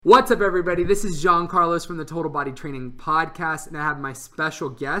What's up, everybody? This is John Carlos from the Total Body Training Podcast, and I have my special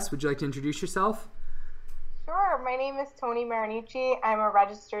guest. Would you like to introduce yourself? Sure. My name is Tony Marinucci. I'm a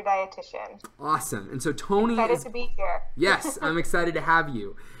registered dietitian. Awesome. And so Tony Excited to be here. Yes, I'm excited to have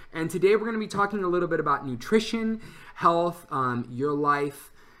you. And today we're going to be talking a little bit about nutrition, health, your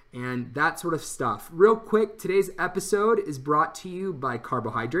life, and that sort of stuff. Real quick, today's episode is brought to you by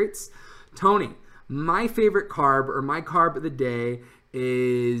carbohydrates. Tony, my favorite carb, or my carb of the day,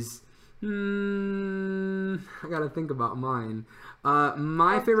 is I gotta think about mine.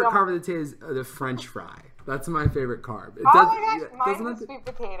 My favorite carb of the day is the French fry. That's my favorite carb. My gosh, mine's a sweet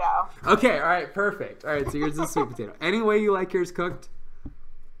potato. Okay, all right, perfect. All right, so yours is a sweet potato. Any way you like yours cooked?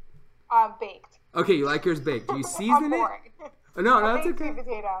 Baked. Okay, you like yours baked. Do you season it? No, that's okay. Sweet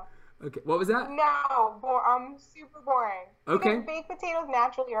potato. Okay, what was that? No, super boring. Okay. Because baked potatoes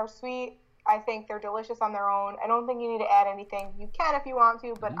naturally are sweet. I think they're delicious on their own. I don't think you need to add anything. You can if you want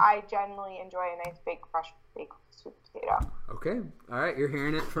to, but I genuinely enjoy a nice baked, fresh baked sweet potato. Okay. All right. You're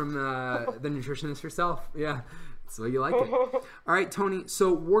hearing it from the nutritionist herself. Yeah. So you like it. All right, Tony.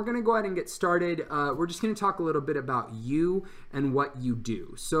 So we're going to go ahead and get started. We're just going to talk a little bit about you and what you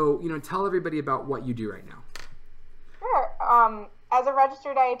do. So, tell everybody about what you do right now. Sure. As a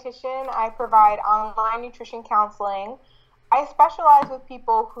registered dietitian, I provide online nutrition counseling. I specialize with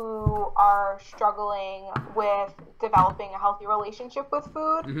people who are struggling with developing a healthy relationship with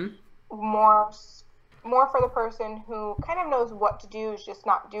food. Mm-hmm. More for the person who kind of knows what to do, is just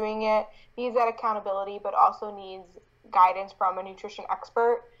not doing it, needs that accountability, but also needs guidance from a nutrition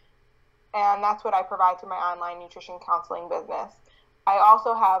expert. And that's what I provide through my online nutrition counseling business. I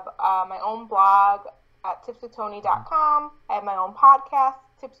also have my own blog at tipswithtony.com. I have my own podcast,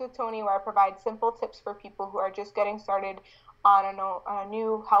 Tips with Tony, where I provide simple tips for people who are just getting started on a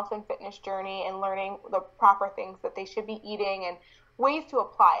new health and fitness journey and learning the proper things that they should be eating and ways to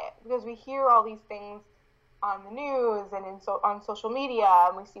apply it. Because we hear all these things on the news and on social media,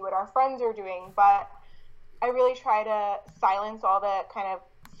 and we see what our friends are doing, but I really try to silence all the kind of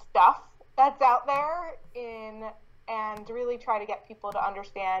stuff that's out there and really try to get people to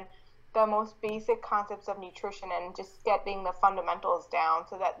understand the most basic concepts of nutrition and just getting the fundamentals down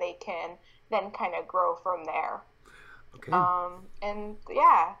so that they can then kind of grow from there. Okay. And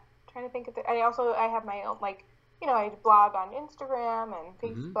yeah, trying to think of I have my own, I blog on Instagram and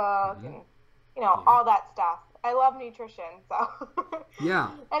Facebook and, all that stuff. I love nutrition, so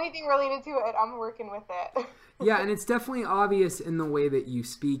yeah. Anything related to it, I'm working with it. Yeah, and it's definitely obvious in the way that you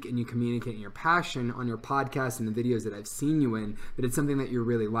speak and you communicate and your passion on your podcast and the videos that I've seen you in, that it's something that you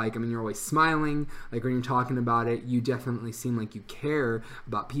really like. I mean, you're always smiling. Like when you're talking about it, you definitely seem like you care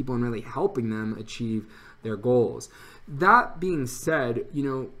about people and really helping them achieve their goals. That being said,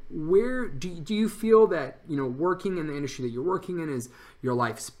 where do you feel that, working in the industry that you're working in is your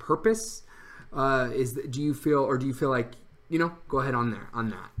life's purpose? Do you feel like, go ahead on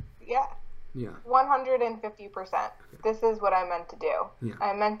that. Yeah. Yeah. 150%. This is what I meant to do. Yeah.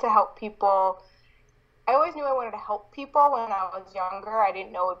 I meant to help people. I always knew I wanted to help people when I was younger. I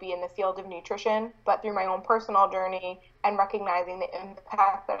didn't know it would be in the field of nutrition, but through my own personal journey and recognizing the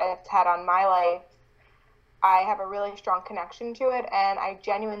impact that it's had on my life, I have a really strong connection to it, and I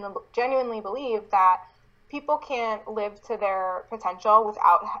genuinely believe that people can't live to their potential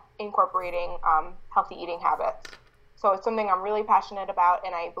without incorporating healthy eating habits. So it's something I'm really passionate about,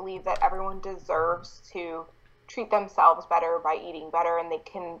 and I believe that everyone deserves to treat themselves better by eating better, and they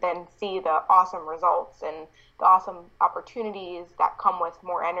can then see the awesome results and the awesome opportunities that come with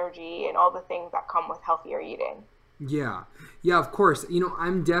more energy and all the things that come with healthier eating. Yeah. Yeah, of course.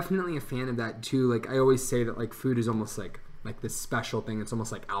 I'm definitely a fan of that too. Like I always say that like food is almost like this special thing. It's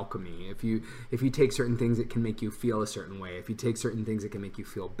almost like alchemy. If you take certain things, it can make you feel a certain way. If you take certain things, it can make you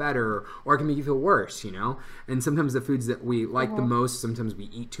feel better, or it can make you feel worse, And sometimes the foods that we like the most, sometimes we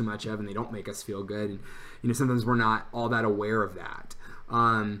eat too much of and they don't make us feel good. And, sometimes we're not all that aware of that.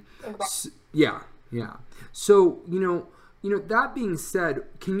 Yeah. So, that being said,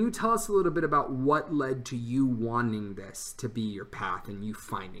 can you tell us a little bit about what led to you wanting this to be your path and you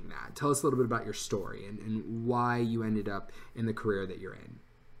finding that? Tell us a little bit about your story and why you ended up in the career that you're in.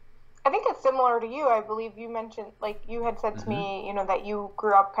 I think it's similar to you. I believe you mentioned, you had said to me, that you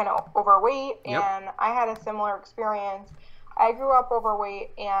grew up kind of overweight, and I had a similar experience. I grew up overweight,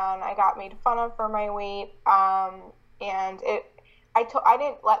 and I got made fun of for my weight, and I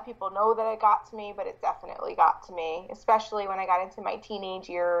didn't let people know that it got to me, but it definitely got to me, especially when I got into my teenage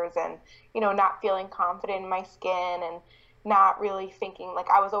years and, not feeling confident in my skin and not really thinking,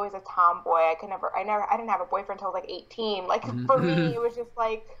 I was always a tomboy. I didn't have a boyfriend until I was 18. For me, it was just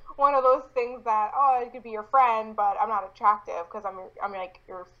one of those things that, oh, I could be your friend, but I'm not attractive because I'm like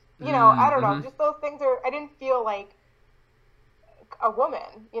your, I don't know, Mm-hmm. just those things I didn't feel like a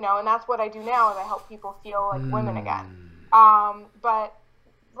woman, and that's what I do now is I help people feel like women again. But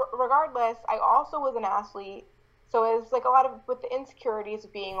regardless, I also was an athlete, so it was like a lot of with the insecurities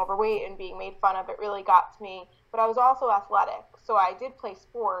of being overweight and being made fun of. It really got to me. But I was also athletic, so I did play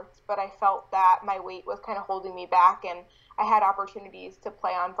sports, but I felt that my weight was kind of holding me back, and I had opportunities to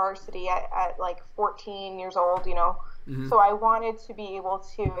play on varsity at like 14 years old, Mm-hmm. So I wanted to be able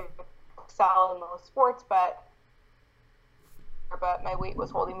to excel in those sports, but my weight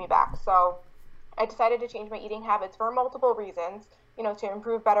was holding me back. So I decided to change my eating habits for multiple reasons, to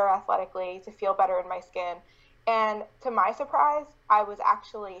improve better athletically, to feel better in my skin. And to my surprise, I was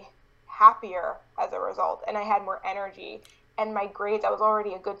actually happier as a result, and I had more energy. And my grades, I was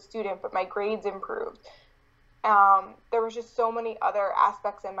already a good student, but my grades improved. There was just so many other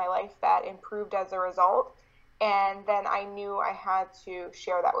aspects in my life that improved as a result. And then I knew I had to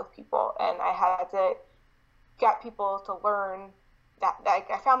share that with people, and I had to get people to learn that like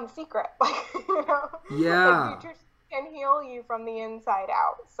I found the secret, like Yeah. like nutrition can heal you from the inside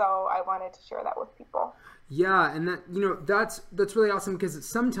out. So I wanted to share that with people. Yeah, and that that's really awesome,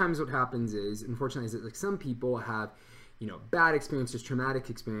 because sometimes what happens is, unfortunately, is that like some people have, bad experiences,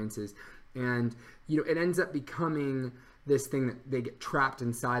 traumatic experiences, and it ends up becoming this thing that they get trapped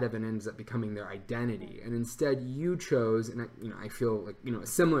inside of and ends up becoming their identity. And instead you chose, and I feel like, a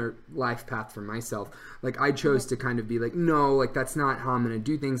similar life path for myself. Like I chose to kind of be like, no, like that's not how I'm going to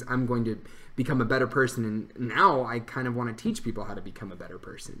do things. I'm going to become a better person. And now I kind of want to teach people how to become a better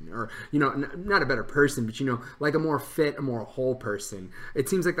person, or, not a better person, but, like a more fit, a more whole person. It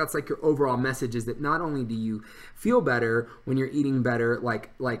seems like that's like your overall message, is that not only do you feel better when you're eating better,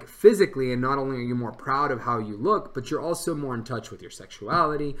 like physically, and not only are you more proud of how you look, but you're also more in touch with your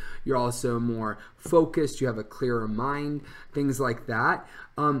sexuality. You're also more focused. You have a clearer mind, things like that.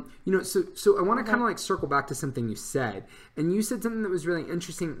 So I want to kind of like circle back to something you said, and you said something that was really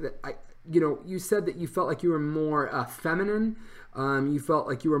interesting, that you said that you felt like you were more feminine. You felt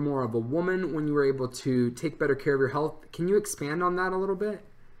like you were more of a woman when you were able to take better care of your health. Can you expand on that a little bit?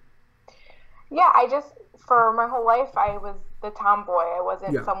 Yeah, for my whole life, I was the tomboy. I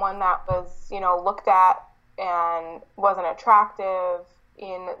wasn't someone that was, looked at and wasn't attractive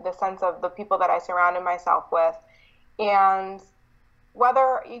in the sense of the people that I surrounded myself with. And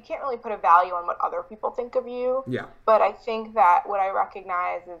whether you can't really put a value on what other people think of you. Yeah. But I think that what I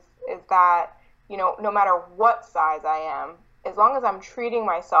recognize is that, no matter what size I am, as long as I'm treating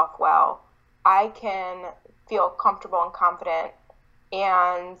myself well, I can feel comfortable and confident.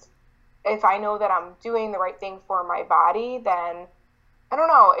 And if I know that I'm doing the right thing for my body, then I don't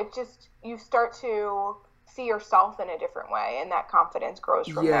know, you start to see yourself in a different way, and that confidence grows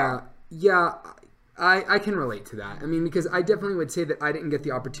from there. Yeah. I can relate to that. I mean, because I definitely would say that I didn't get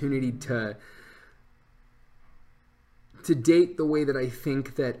the opportunity to date the way that I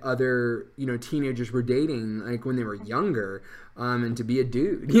think that other, teenagers were dating, like when they were younger, and to be a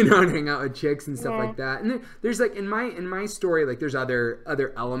dude, and hang out with chicks and stuff like that. And there's like in my story, like there's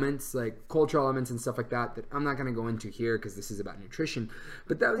other elements, like cultural elements and stuff like that I'm not going to go into here because this is about nutrition.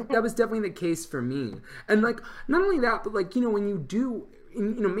 But that was definitely the case for me. And like not only that, but like when you do.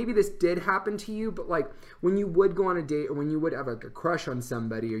 Maybe this did happen to you, but like when you would go on a date, or when you would have like a crush on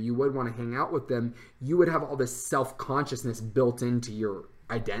somebody, or you would want to hang out with them, you would have all this self-consciousness built into your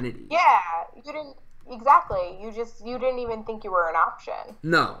identity. Yeah, you didn't exactly. You didn't even think you were an option.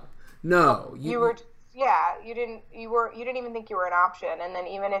 No. You didn't even think you were an option. And then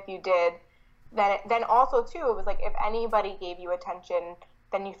even if you did, then also too, it was like if anybody gave you attention,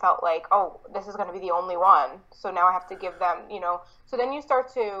 then you felt like, oh, this is going to be the only one. So now I have to give them, So then you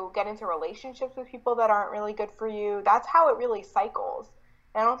start to get into relationships with people that aren't really good for you. That's how it really cycles.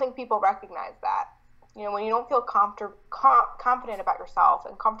 And I don't think people recognize that. When you don't feel confident about yourself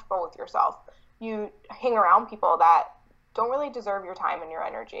and comfortable with yourself, you hang around people that don't really deserve your time and your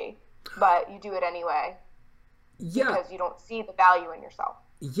energy, but you do it anyway. Yeah. Because you don't see the value in yourself.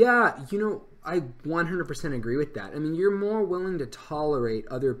 Yeah, I 100% agree with that. I mean, you're more willing to tolerate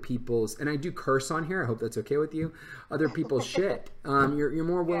other people's, and I do curse on here, I hope that's okay with you, other people's shit. You're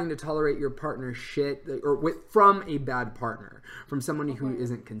more willing to tolerate your partner's shit, from a bad partner, from somebody who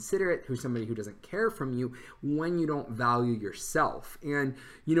isn't considerate, who's somebody who doesn't care from you, when you don't value yourself. And,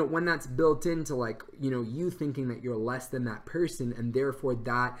 when that's built into like, you thinking that you're less than that person, and therefore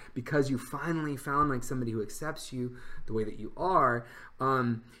that, because you finally found like somebody who accepts you, the way that you are,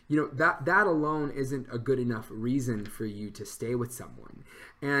 you know, that alone isn't a good enough reason for you to stay with someone.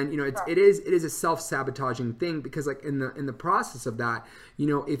 And, you know, it is a self-sabotaging thing, because like in the process of that, you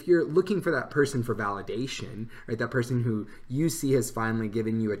know, if you're looking for that person for validation, right, that person who you see has finally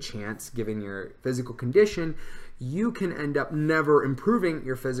given you a chance given your physical condition, you can end up never improving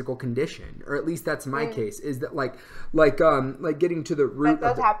your physical condition. Or at least that's my case, is that like getting to the root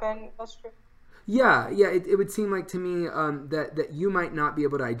that does happen. That's true. Yeah, it would seem like to me that you might not be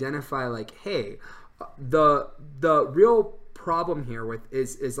able to identify like, hey, the real problem here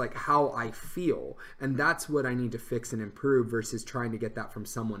is like how I feel, and that's what I need to fix and improve, versus trying to get that from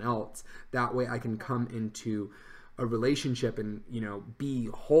someone else. That way I can come into a relationship and, you know, be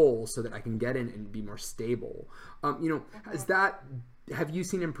whole, so that I can get in and be more stable. You know, have you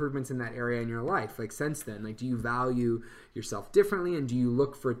seen improvements in that area in your life, like since then? Like, do you value yourself differently, and do you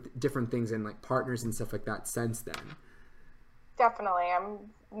look for different things in like partners and stuff like that since then? Definitely.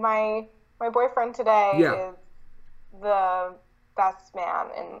 My boyfriend today is the best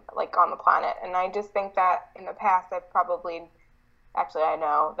man on the planet, and I just think that in the past I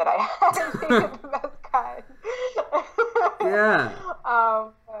know that I haven't dated the best guy. Yeah.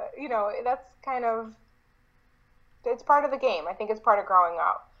 You know, that's kind of, it's part of the game. I think it's part of growing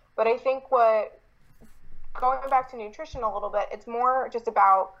up. But I think going back to nutrition a little bit, it's more just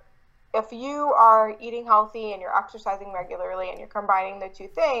about, if you are eating healthy and you're exercising regularly and you're combining the two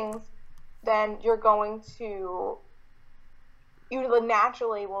things, then you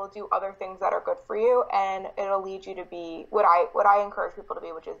naturally will do other things that are good for you, and it'll lead you to be what I encourage people to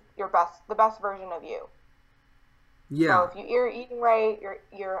be, which is the best version of you. Yeah. So if you're eating right,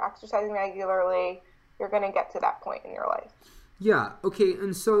 you're exercising regularly, you're going to get to that point in your life. Yeah. Okay.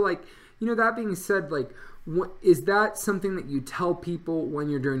 And so, like, you know, that being said, like, is that something that you tell people when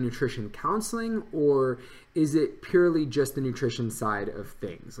you're doing nutrition counseling, or is it purely just the nutrition side of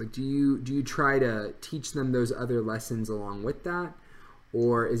things? Like, do you try to teach them those other lessons along with that,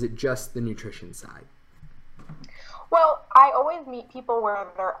 or is it just the nutrition side? Well, I always meet people where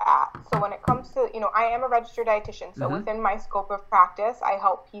they're at. So when it comes to, you know, I am a registered dietitian. So within my scope of practice, I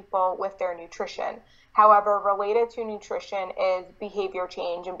help people with their nutrition. However, related to nutrition is behavior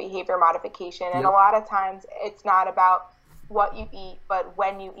change and behavior modification. And a lot of times it's not about what you eat, but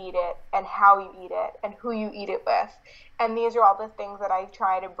when you eat it and how you eat it and who you eat it with. And these are all the things that I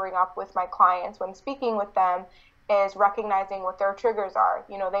try to bring up with my clients when speaking with them, is recognizing what their triggers are.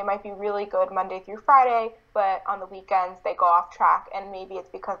 You know, they might be really good Monday through Friday, but on the weekends they go off track, and maybe it's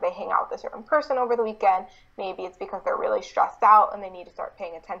because they hang out with a certain person over the weekend. Maybe it's because they're really stressed out and they need to start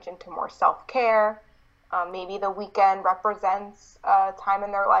paying attention to more self-care. Maybe the weekend represents a time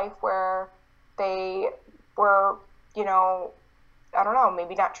in their life where they were, you know, I don't know,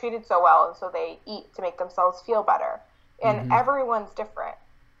 maybe not treated so well, and so they eat to make themselves feel better. And everyone's different.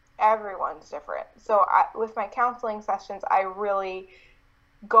 So with my counseling sessions, I really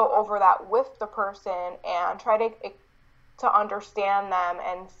go over that with the person and try to understand them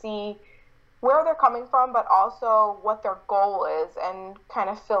and see where they're coming from, but also what their goal is, and kind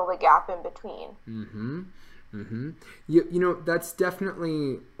of fill the gap in between. You know, that's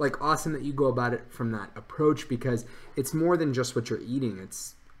definitely like awesome that you go about it from that approach, because it's more than just what you're eating.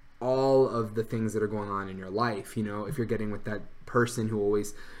 It's all of the things that are going on in your life. You know, if you're getting with that person who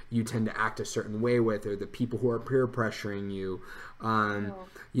always you tend to act a certain way with, or the people who are peer pressuring you,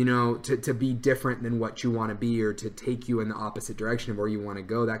 you know, to be different than what you want to be, or to take you in the opposite direction of where you want to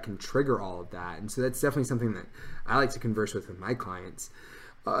go, that can trigger all of that. And so that's definitely something that I like to converse with my clients.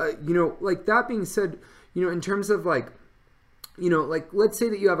 You know, like, that being said, you know, in terms of like, you know, like, let's say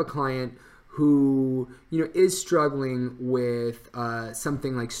that you have a client who, you know, is struggling with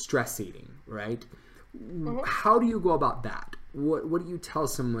something like stress eating, right? How do you go about that? What do you tell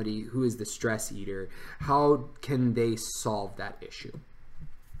somebody who is the stress eater? How can they solve that issue?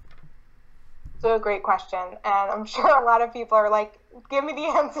 So, a great question, and I'm sure a lot of people are like, "Give me the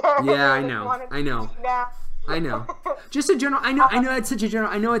answer." Yeah, I know. Just a general. I know it's such a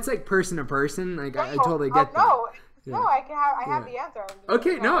general. I know it's like person to person. Like, I totally get that. No, I have the answer.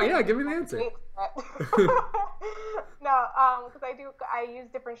 Okay, give me the answer. No, because I use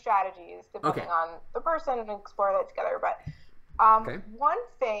different strategies depending on the person, and explore that together. But one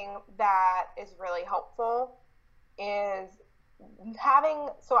thing that is really helpful is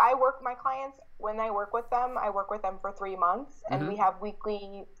so I work my clients, when I work with them for 3 months, and we have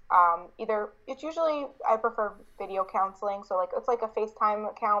weekly, it's usually, I prefer video counseling. So like, it's like a FaceTime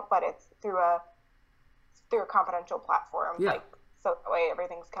account, but it's through a confidential platform. Like, so that way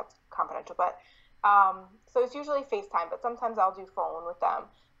everything's kept confidential. But, so it's usually FaceTime, but sometimes I'll do phone with them.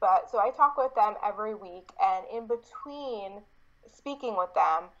 But so I talk with them every week, and in between speaking with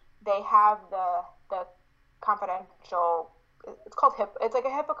them, they have the confidential. It's called HIPAA. It's like a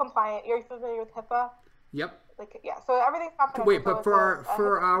HIPAA compliant. You're familiar with HIPAA? Yep. Like, yeah. So everything's confidential. Wait, but so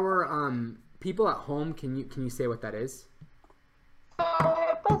for our people at home, can you say what that is? So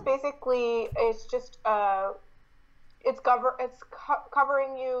HIPAA is basically, it's just it's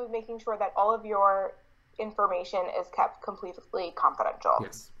covering you, making sure that all of your information is kept completely confidential.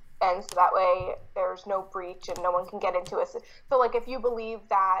 Yes. And so that way there's no breach and no one can get into it. So like if you believe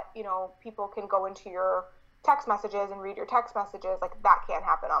that, people can go into your text messages and read your text messages, like that can't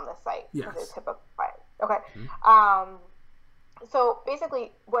happen on this site. Yes. Because it's HIPAA compliant. Okay. Mm-hmm. So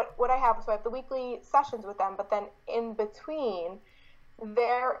basically what I have, so I have the weekly sessions with them, but then in between,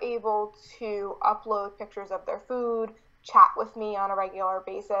 they're able to upload pictures of their food, chat with me on a regular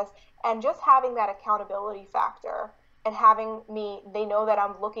basis, and just having that accountability factor and having they know that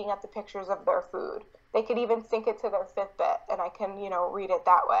I'm looking at the pictures of their food. They could even sync it to their Fitbit, and I can, read it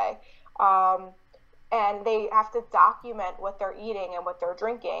that way. And they have to document what they're eating and what they're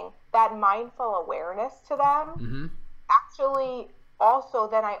drinking. That mindful awareness to them, Mm-hmm. actually also,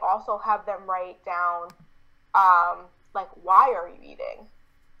 then I also have them write down, like, why are you eating?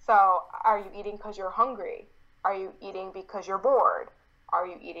 So are you eating because you're hungry? Are you eating because you're bored? Are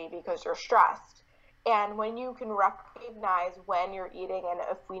you eating because you're stressed? And when you can recognize when you're eating, and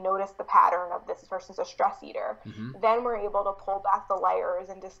if we notice the pattern of this person's a stress eater, Mm-hmm. then we're able to pull back the layers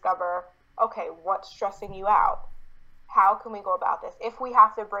and discover, okay, what's stressing you out? How can we go about this? If we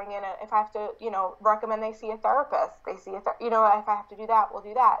have to bring in if I have to, recommend they see a therapist, if I have to do that, we'll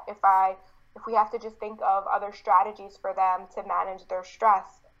do that. If we have to just think of other strategies for them to manage their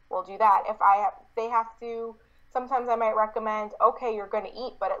stress, we'll do that. They have to, sometimes I might recommend, okay, you're going to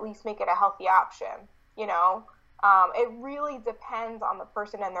eat, but at least make it a healthy option. It really depends on the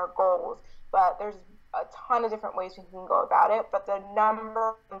person and their goals, but there's a ton of different ways we can go about it. But the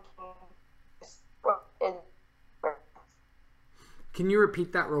number is. Can you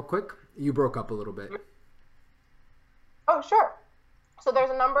repeat that real quick? You broke up a little bit. Oh, sure. So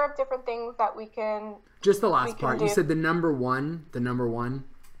there's a number of different things that we can. Just the last part. You said the number one. The number one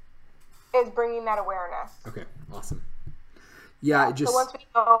is bringing that awareness. Okay, awesome. Yeah, so once we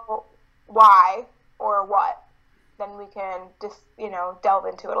know why or what, then we can just delve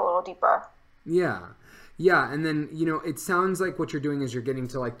into it a little deeper. Yeah, and then it sounds like what you're doing is you're getting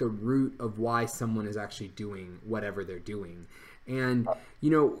to like the root of why someone is actually doing whatever they're doing. And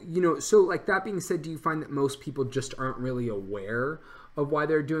so like that being said, do you find that most people just aren't really aware of why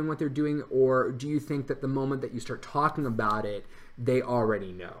they're doing what they're doing, or do you think that the moment that you start talking about it, they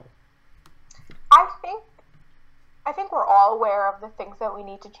already know? I think we're all aware of the things that we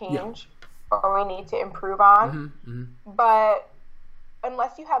need to change or we need to improve on. Mm-hmm, mm-hmm. But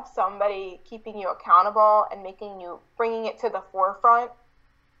unless you have somebody keeping you accountable and bringing it to the forefront,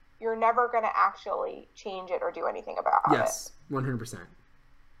 you're never going to actually change it or do anything about it. Yes, 100%.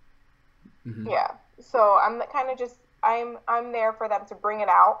 Mm-hmm. Yeah. So I'm kind of just, I'm there for them to bring it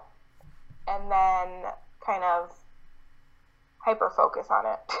out and then kind of hyper focus on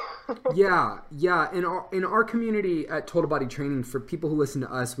it. Yeah. In our community at Total Body Training, for people who listen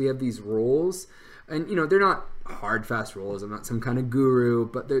to us, we have these rules, and they're not hard, fast rules. I'm not some kind of guru,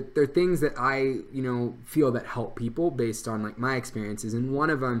 but they're things that I feel that help people based on like my experiences. And one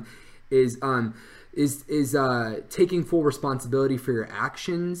of them is taking full responsibility for your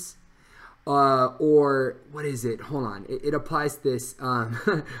actions. Or what is it? Hold on. It applies to this.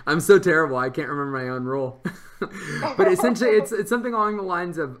 I'm so terrible. I can't remember my own rule. But essentially, it's something along the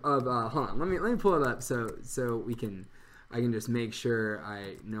lines of hold on. Let me pull it up so I can just make sure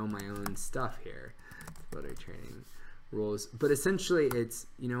I know my own stuff here. Body training rules. But essentially, it's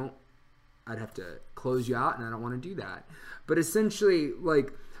I'd have to close you out, and I don't want to do that. But essentially,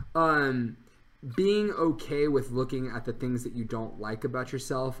 like being okay with looking at the things that you don't like about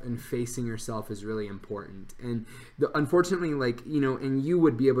yourself and facing yourself is really important. And unfortunately, like, and you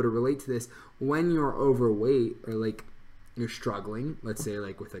would be able to relate to this, when you're overweight or like you're struggling, let's say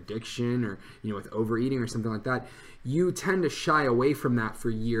like with addiction or, with overeating or something like that, you tend to shy away from that for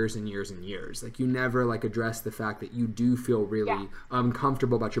years and years and years. Like you never like address the fact that you do feel really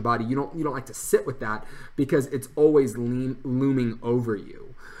uncomfortable about your body. You don't like to sit with that because it's always looming over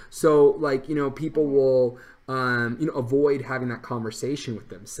you. So like, people will, avoid having that conversation with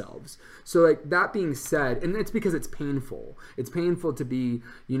themselves. So like that being said, and it's because it's painful. It's painful to be,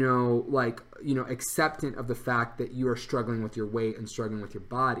 acceptant of the fact that you are struggling with your weight and struggling with your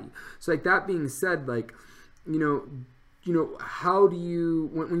body. So like that being said, like, you know, how do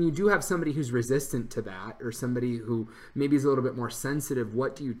you, when you do have somebody who's resistant to that, or somebody who maybe is a little bit more sensitive,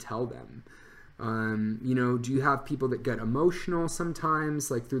 what do you tell them? You know, do you have people that get emotional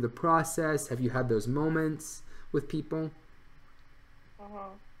sometimes, like through the process? Have you had those moments with people?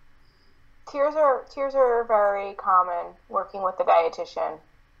 Mm-hmm. Tears are very common working with the dietitian.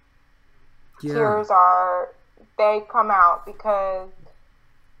 Yeah. They come out because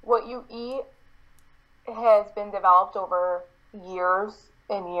what you eat has been developed over years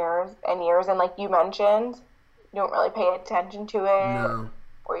and years and years, and like you mentioned, you don't really pay attention to it. No.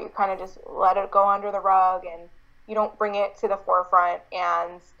 Or you kind of just let it go under the rug and you don't bring it to the forefront,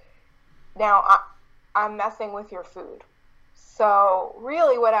 and now I'm messing with your food. So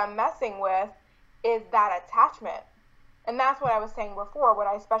really what I'm messing with is that attachment. And that's what I was saying before. What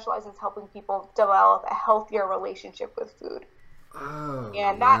I specialize is helping people develop a healthier relationship with food. Oh, and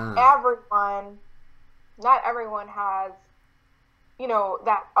yeah. not everyone has, you know,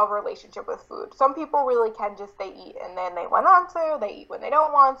 that a relationship with food. Some people really can just, they eat and then they they eat when they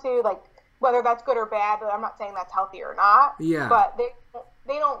don't want to, like whether that's good or bad, but I'm not saying that's healthy or not. Yeah. But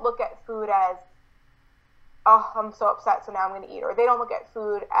they don't look at food as, oh, I'm so upset, so now I'm going to eat. Or they don't look at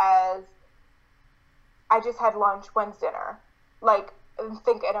food as, I just had lunch, when's dinner? Like,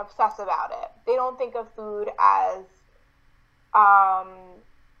 think and obsess about it. They don't think of food as, I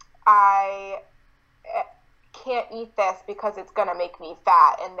can't eat this because it's going to make me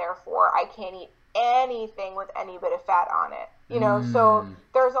fat, and therefore I can't eat anything with any bit of fat on it. You know, so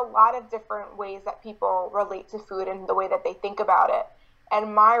there's a lot of different ways that people relate to food and the way that they think about it.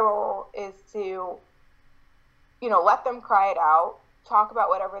 And my role is to, you know, let them cry it out, talk about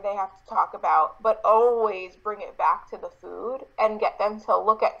whatever they have to talk about, but always bring it back to the food and get them to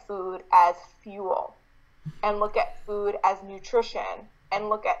look at food as fuel, and look at food as nutrition, and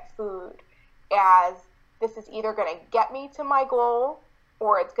look at food as, this is either going to get me to my goal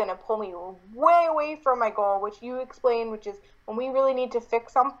or it's going to pull me way away from my goal, which you explained, which is when we really need to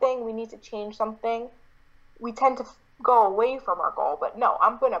fix something, we need to change something, we tend to go away from our goal. But no,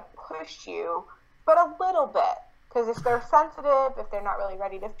 I'm going to push you, but a little bit. Because if they're sensitive, if they're not really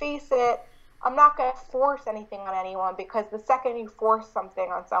ready to face it, I'm not going to force anything on anyone, because the second you force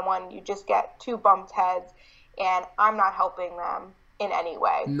something on someone, you just get two bumped heads, and I'm not helping them in any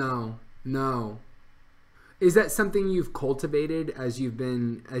way. No. Is that something you've cultivated as you've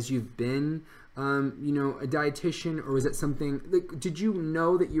been, you know, a dietitian, or is it something, like, did you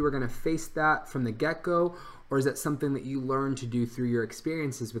know that you were going to face that from the get-go, or is that something that you learned to do through your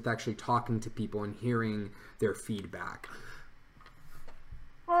experiences with actually talking to people and hearing their feedback?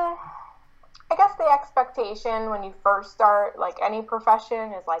 I guess the expectation when you first start, like any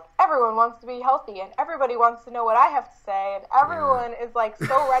profession, is like everyone wants to be healthy and everybody wants to know what I have to say, and everyone is like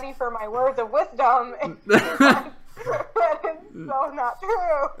so ready for my words of wisdom. That is so not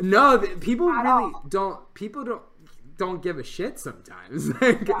true. No, people really don't. People don't give a shit sometimes.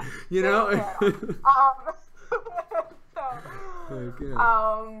 Like, yeah, you know.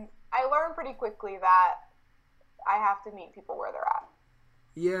 I learned pretty quickly that I have to meet people where they're at.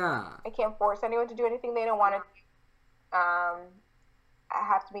 Yeah. I can't force anyone to do anything they don't want to do. I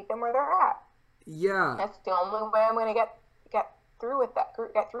have to meet them where they're at. Yeah. That's the only way I'm going to get through to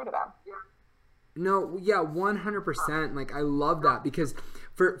them. Yeah. No, yeah, 100%. Like, I love that, because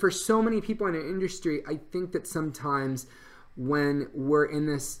for so many people in our industry, I think that sometimes when we're in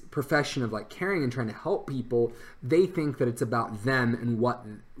this profession of like caring and trying to help people, they think that it's about them and what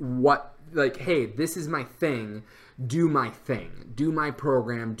like, hey, this is my thing, do my thing, do my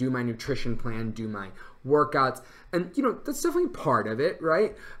program, do my nutrition plan, do my workouts. And, you know, that's definitely part of it,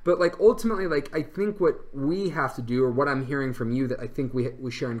 right? But like, ultimately, like, I think what we have to do, or what I'm hearing from you that I think we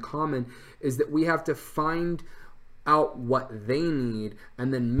share in common, is that we have to find out what they need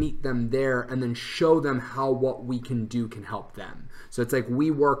and then meet them there and then show them how what we can do can help them. So it's like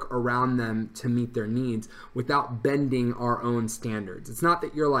we work around them to meet their needs without bending our own standards. It's not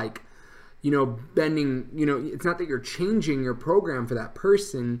that you're like, you know, bending, you know, it's not that you're changing your program for that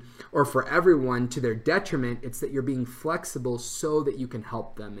person or for everyone to their detriment. It's that you're being flexible so that you can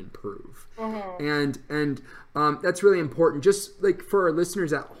help them improve. Mm-hmm. And that's really important. Just like for our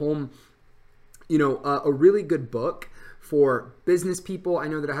listeners at home, you know, a really good book for business people. I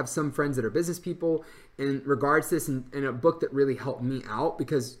know that I have some friends that are business people in regards to this, and a book that really helped me out,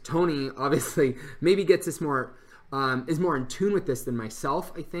 because Tony obviously maybe gets this more, is more in tune with this than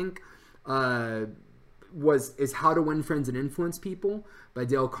myself, I think, is How to Win Friends and Influence People by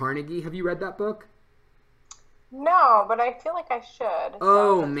Dale Carnegie. Have you read that book? No, but I feel like I should.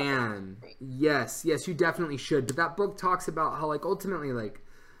 Oh, man. Yes, you definitely should. But that book talks about how, like, ultimately, like,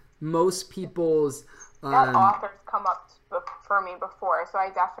 most people's that author's come up for me before, so I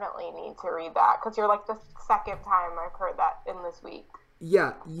definitely need to read that, because you're like the second time I've heard that in this week.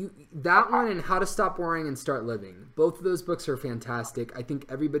 Yeah, one and How to Stop Worrying and Start Living. Both of those books are fantastic. I think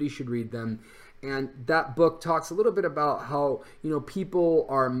everybody should read them. And that book talks a little bit about how, people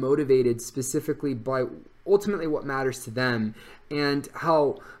are motivated specifically by ultimately what matters to them, and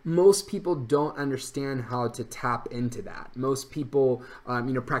how most people don't understand how to tap into that. Most people,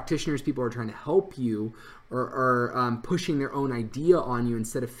 practitioners, people are trying to help you, or pushing their own idea on you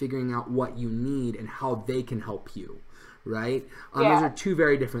instead of figuring out what you need and how they can help you. Right? Those are two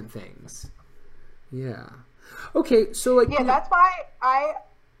very different things. Yeah. Okay, so like... Yeah, that's why I...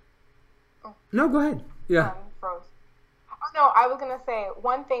 No, go ahead. Yeah. Froze. Oh, no, I was going to say,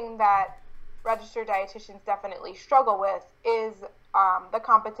 one thing that registered dietitians definitely struggle with is the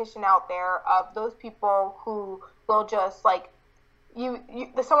competition out there of those people who will just, like,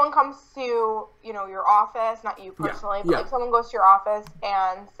 someone comes to, your office, not you personally, but like someone goes to your office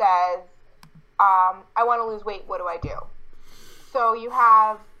and says, I want to lose weight, what do I do? So you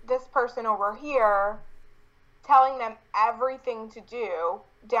have this person over here telling them everything to do,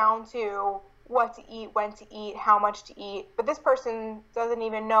 down to what to eat, when to eat, how much to eat. But this person doesn't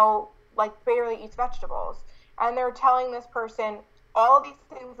even know, like, barely eats vegetables. And they're telling this person all these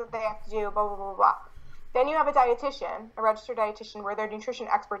things that they have to do, blah, blah, blah, blah. Then you have a dietitian, a registered dietitian, where they're nutrition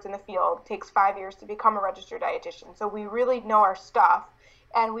experts in the field. It takes 5 years to become a registered dietitian. So we really know our stuff.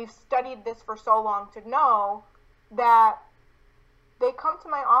 And we've studied this for so long to know that they come to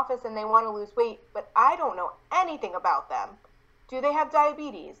my office and they want to lose weight, but I don't know anything about them. Do they have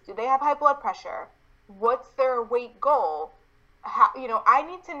diabetes? Do they have high blood pressure? What's their weight goal? I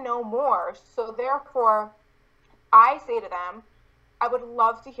need to know more. So therefore, I say to them, I would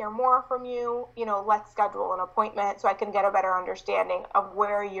love to hear more from you. Let's schedule an appointment so I can get a better understanding of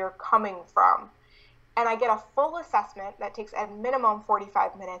where you're coming from. And I get a full assessment that takes at minimum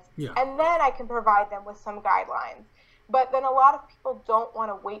 45 minutes. Yeah. And then I can provide them with some guidelines. But then a lot of people don't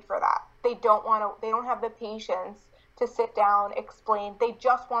want to wait for that. They don't have the patience to sit down, explain. They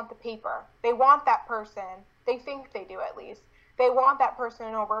just want the paper. They want that person. They think they do, at least. They want that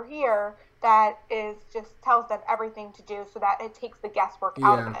person over here that tells them everything to do, so that it takes the guesswork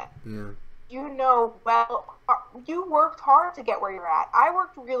out of it. Yeah. You worked hard to get where you're at. I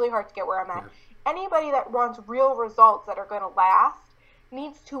worked really hard to get where I'm at. Yeah. Anybody that wants real results that are going to last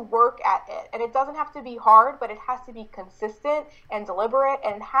needs to work at it. And it doesn't have to be hard, but it has to be consistent and deliberate,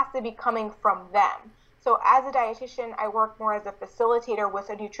 and it has to be coming from them. So as a dietitian, I work more as a facilitator with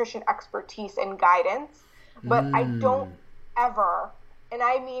a nutrition expertise and guidance, but I don't ever, and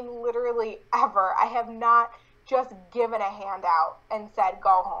I mean literally ever, I have not just given a handout and said,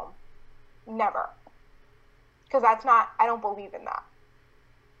 go home. Never. Because I don't believe in that.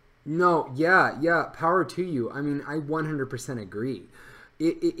 No, yeah, power to you. I mean, I 100% agree.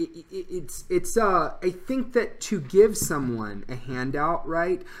 It's I think that to give someone a handout,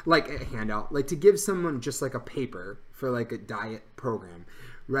 right? Like a handout, like to give someone just like a paper for like a diet program,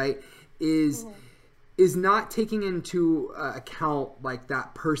 right? Is not taking into account like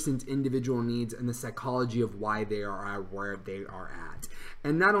that person's individual needs and the psychology of why they are where they are at.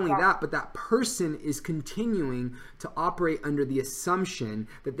 And not only that, but that person is continuing to operate under the assumption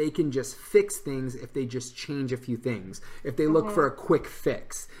that they can just fix things if they just change a few things. If they look for a quick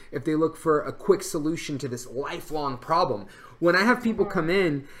fix. If they look for a quick solution to this lifelong problem. When I have people come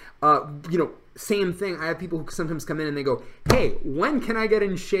in, same thing. I have people who sometimes come in and they go, hey, when can I get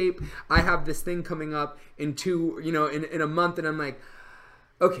in shape? I have this thing coming up in a month. And I'm like,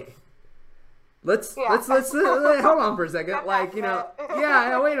 okay. Let's hold on for a second. Like, wait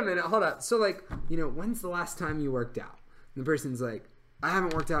a minute, hold up. So like, when's the last time you worked out? And the person's like, I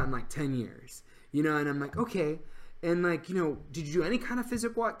haven't worked out in like 10 years, and I'm like, okay. And like, did you do any kind of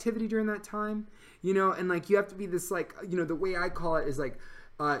physical activity during that time? And like, you have to be this like, the way I call it is like,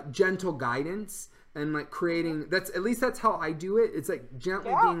 gentle guidance, and like creating, that's how I do it. It's like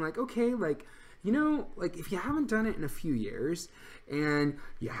gently being like, okay, like, like if you haven't done it in a few years and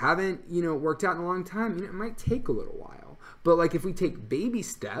you haven't, worked out in a long time, it might take a little while. But like if we take baby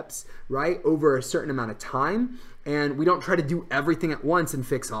steps, right, over a certain amount of time, and we don't try to do everything at once and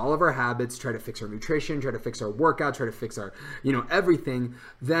fix all of our habits, try to fix our nutrition, try to fix our workout, try to fix our, everything,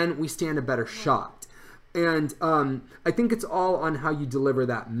 then we stand a better shot. And I think it's all on how you deliver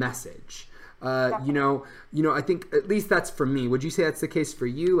that message. I think at least that's for me. Would you say that's the case for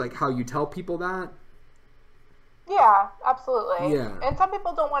you? Like how you tell people that? Yeah, absolutely. Yeah. And some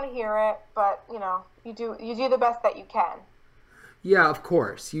people don't want to hear it, but you do the best that you can. Yeah, of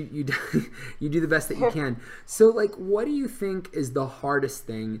course. You you do the best that you can. So, like, what do you think is the hardest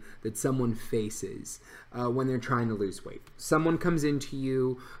thing that someone faces when they're trying to lose weight? Someone comes into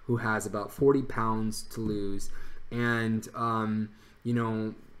you who has about 40 pounds to lose, and you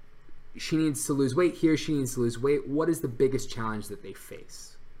know, she needs to lose weight. He or she needs to lose weight. What is the biggest challenge that they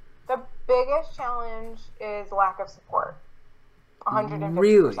face? The biggest challenge is lack of support. 150%.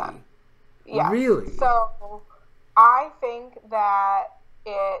 Really? Yes. Really? So I think that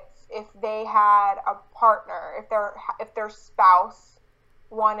if they had a partner, if their spouse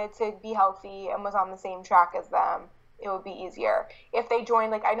wanted to be healthy and was on the same track as them, it would be easier. If they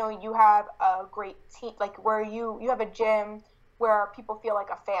joined, like, I know you have a great team, like where you have a gym where people feel like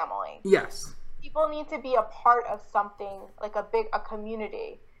a family. Yes. People need to be a part of something, like a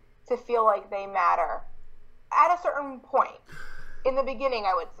community, to feel like they matter at a certain point. In the beginning,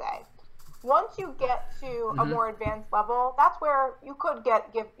 I would say. Once you get to a more advanced level, that's where you could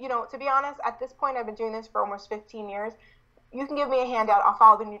to be honest, at this point, I've been doing this for almost 15 years. You can give me a handout, I'll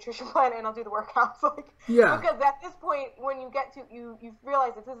follow the nutrition plan, and I'll do the workouts. Because at this point, when you get to, you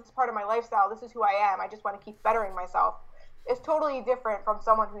realize that this is part of my lifestyle, this is who I am, I just want to keep bettering myself. It's totally different from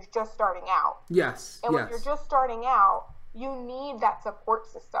someone who's just starting out. Yes. And when you're just starting out, you need that support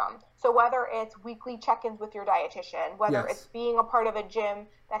system. So whether it's weekly check-ins with your dietitian, whether it's being a part of a gym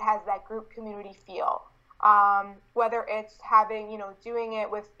that has that group community feel, whether it's having, doing it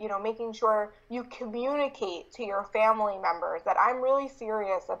with, making sure you communicate to your family members that I'm really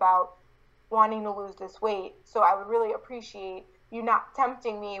serious about wanting to lose this weight. So I would really appreciate you not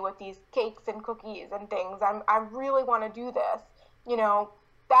tempting me with these cakes and cookies and things. I really want to do this.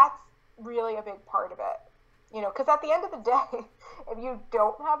 That's really a big part of it. Because at the end of the day, if you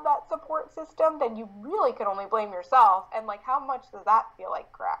don't have that support system, then you really can only blame yourself. And, how much does that feel like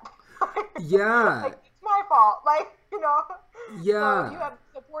crap? Yeah. It's my fault. Yeah. So you have a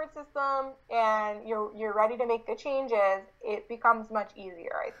support system and you're ready to make the changes, it becomes much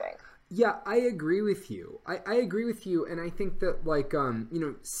easier, I think. Yeah, I agree with you. I agree with you. And I think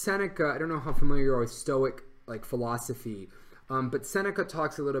that, Seneca, I don't know how familiar you are with Stoic, philosophy, but Seneca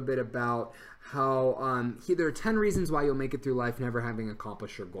talks a little bit about how there are 10 reasons why you'll make it through life never having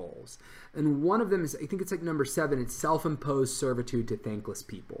accomplished your goals. And one of them is, I think it's number 7, it's self-imposed servitude to thankless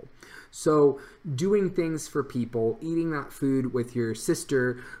people. So doing things for people, eating that food with your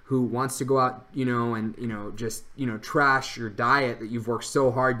sister who wants to go out, and, just, trash your diet that you've worked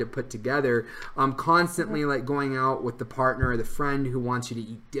so hard to put together, constantly going out with the partner or the friend who wants you to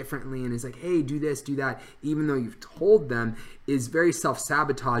eat differently and is like, hey, do this, do that, even though you've told them, is very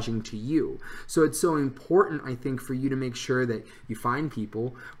self-sabotaging to you. So it's so important, I think, for you to make sure that you find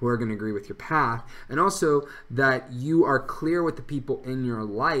people who are going to agree with your path, and also that you are clear with the people in your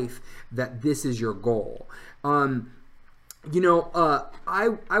life that this is your goal. I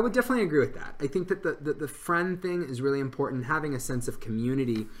would definitely agree with that. I think that the friend thing is really important. Having a sense of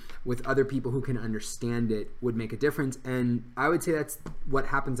community with other people who can understand it would make a difference. And I would say that's what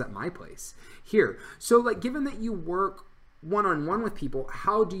happens at my place here. So, given that you work one-on-one with people,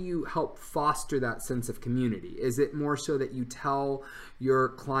 how do you help foster that sense of community? Is it more so that you tell your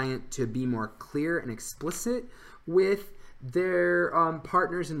client to be more clear and explicit with their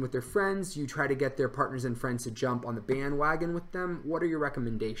partners and with their friends? You try to get their partners and friends to jump on the bandwagon with them? What are your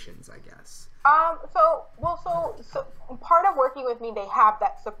recommendations, I guess? So part of working with me, they have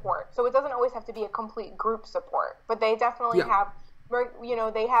that support. So it doesn't always have to be a complete group support, but they definitely have,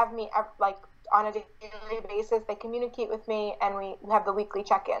 they have me on a daily basis. They communicate with me and we have the weekly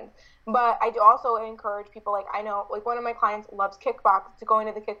check-ins. But I do also encourage people, I know, one of my clients loves to go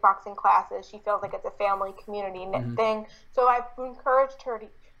into the kickboxing classes. She feels like it's a family community thing. So I've encouraged her to,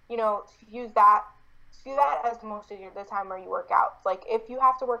 to use that as most of the time where you work out. If you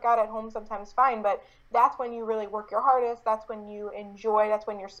have to work out at home, sometimes fine, but that's when you really work your hardest. That's when you enjoy. That's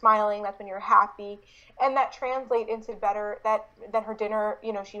when you're smiling. That's when you're happy. And that translates into better, than her dinner,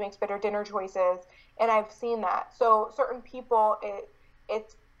 she makes better dinner choices. And I've seen that. So certain people,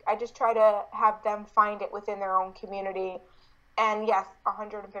 I just try to have them find it within their own community. And yes,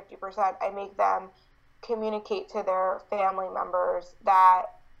 150%, I make them communicate to their family members that,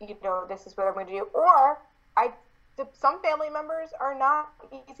 this is what I'm going to do. Or some family members are not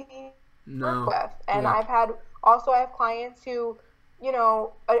easy to work with. And I have clients who,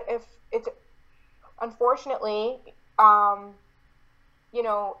 if it's, unfortunately,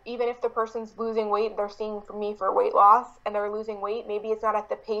 even if the person's losing weight, they're seeing from me for weight loss and they're losing weight, maybe it's not at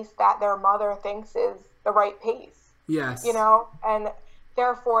the pace that their mother thinks is the right pace. Yes. And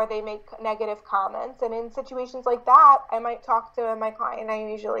therefore they make negative comments. And in situations like that, I might talk to my client and I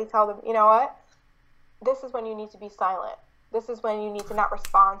usually tell them, you know what, this is when you need to be silent. This is when you need to not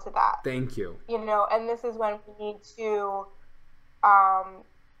respond to that. Thank you. You know, and this is when we need to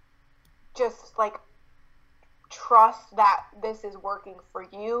just like trust that this is working for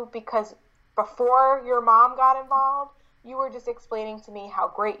you, because before your mom got involved, you were just explaining to me how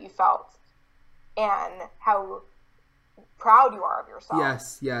great you felt and how proud you are of yourself.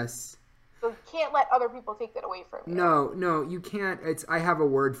 Yes, yes. So you can't let other people take that away from you. No, you can't. I have a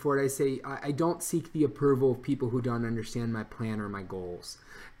word for it. I say I don't seek the approval of people who don't understand my plan or my goals.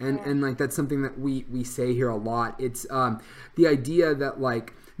 And like that's something that we say here a lot. It's the idea that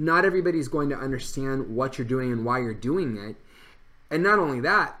like not everybody's going to understand what you're doing and why you're doing it. And not only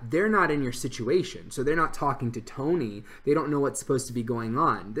that, they're not in your situation. So they're not talking to Tony. They don't know what's supposed to be going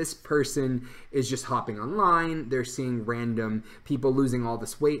on. This person is just hopping online. They're seeing random people losing all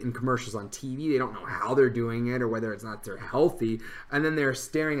this weight in commercials on TV. They don't know how they're doing it or whether it's not they're healthy. And then they're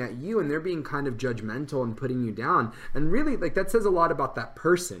staring at you and they're being kind of judgmental and putting you down. And really, like, that says a lot about that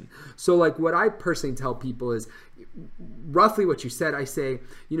person. So, like, what I personally tell people is roughly what you said. I say,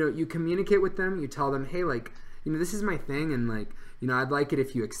 you know, you communicate with them. You tell them, hey, like, you know, this is my thing, and like, you know, I'd like it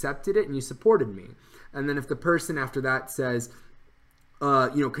if you accepted it and you supported me. And then if the person after that says,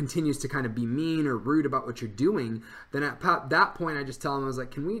 you know, continues to kind of be mean or rude about what you're doing, then at that point, I just tell them, I was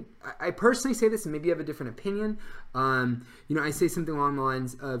like, I personally say this, and maybe you have a different opinion. You know, I say something along the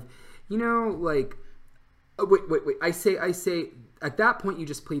lines of, you know, like, wait. I say, at that point, you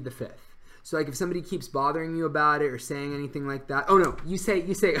just plead the fifth. So, like, if somebody keeps bothering you about it or saying anything like that, oh, no, you say,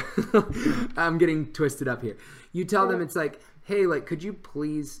 I'm getting twisted up here. You tell them, it's like, hey, like, could you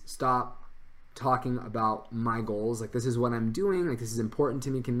please stop talking about my goals? Like, this is what I'm doing. Like, this is important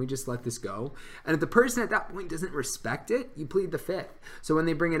to me. Can we just let this go? And if the person at that point doesn't respect it, you plead the fifth. So when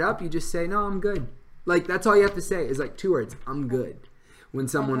they bring it up, you just say, no, I'm good. Like, that's all you have to say is, like, 2 words, I'm good. When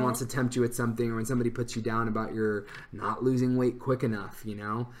someone wants to tempt you at something, or when somebody puts you down about your not losing weight quick enough, you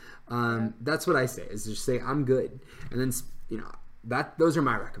know, that's what I say, is just say, I'm good. And then, you know, those are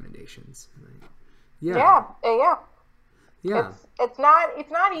my recommendations. Yeah. Yeah. It's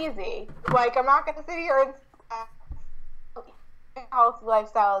not easy. Like, I'm not going to sit here and healthy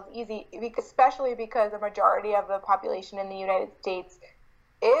lifestyle is easy, especially because the majority of the population in the United States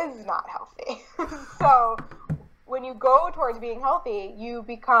is not healthy. So when you go towards being healthy, you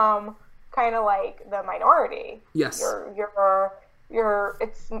become kind of like the minority. Yes.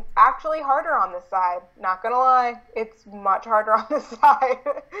 It's actually harder on this side. Not gonna lie, it's much harder on this side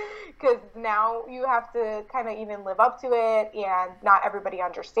because now you have to kind of even live up to it, and not everybody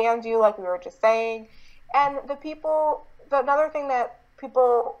understands you, like we were just saying. And another thing that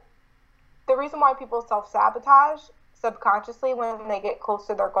the reason why people self-sabotage subconsciously when they get close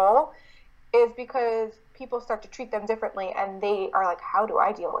to their goal is because people start to treat them differently, and they are like, how do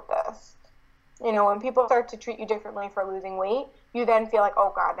I deal with this? You know, when people start to treat you differently for losing weight, you then feel like,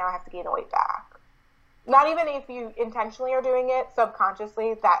 oh God, now I have to gain the weight back. Not even if you intentionally are doing it,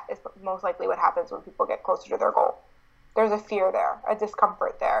 subconsciously, that is most likely what happens when people get closer to their goal. There's a fear there, a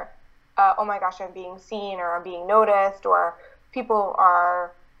discomfort there. Oh my gosh, I'm being seen, or I'm being noticed, or people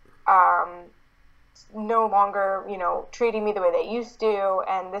are no longer, you know, treating me the way they used to,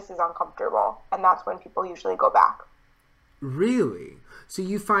 and this is uncomfortable. And that's when people usually go back. Really? So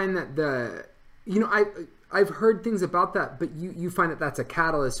you find that I've heard things about that, but you find that that's a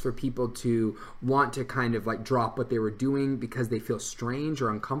catalyst for people to want to kind of like drop what they were doing because they feel strange or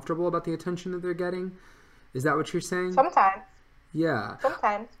uncomfortable about the attention that they're getting? Is that what you're saying? Sometimes. Yeah.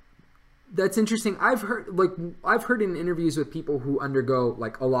 Sometimes. That's interesting. I've heard in interviews with people who undergo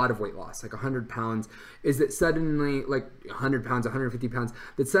like a lot of weight loss, like 100 pounds, is that suddenly, like 100 pounds, 150 pounds,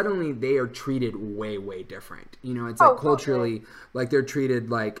 that suddenly they are treated way, way different. You know, it's like culturally, totally. Like they're treated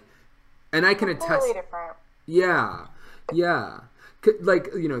like, and I can attest. Different. Yeah. Like,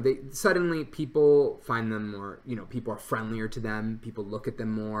 you know, suddenly people find them more, you know, people are friendlier to them. People look at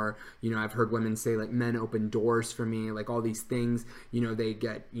them more. You know, I've heard women say, like, men open doors for me, like all these things. You know, they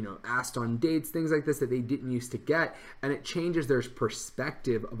get, you know, asked on dates, things like this that they didn't used to get. And it changes their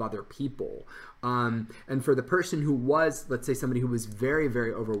perspective of other people. And for the person who was, let's say somebody who was very,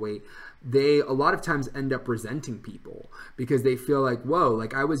 very overweight, they a lot of times end up resenting people because they feel like, whoa,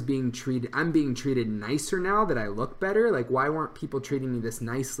 like I'm being treated nicer now that I look better. Like, why weren't people treating me this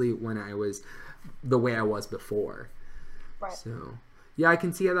nicely when I was the way I was before? Right. So, yeah, I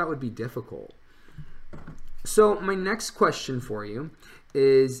can see how that would be difficult. So my next question for you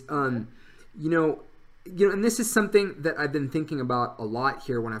is, you know, and this is something that I've been thinking about a lot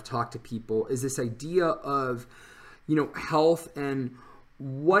here when I've talked to people, is this idea of, you know, health and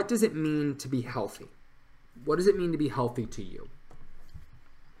what does it mean to be healthy? What does it mean to be healthy to you?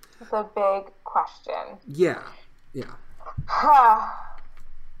 It's a big question. Yeah.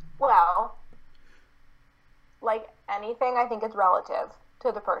 Well, like anything, I think it's relative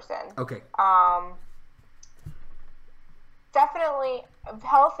to the person. Okay. Definitely,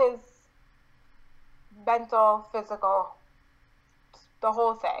 health is mental, physical, the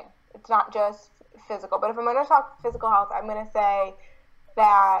whole thing. It's not just physical. But if I'm going to talk physical health, I'm going to say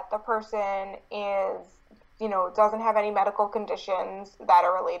that the person is, doesn't have any medical conditions that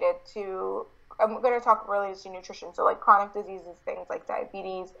are related to, I'm going to talk related to nutrition. So like chronic diseases, things like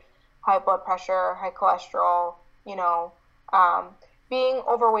diabetes, high blood pressure, high cholesterol, being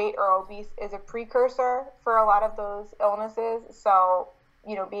overweight or obese is a precursor for a lot of those illnesses. So,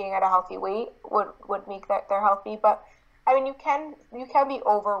 being at a healthy weight would make that they're healthy. But I mean, you can be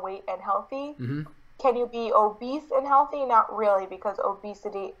overweight and healthy. Mm-hmm. Can you be obese and healthy? Not really, because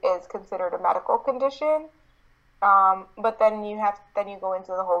obesity is considered a medical condition. But then you go into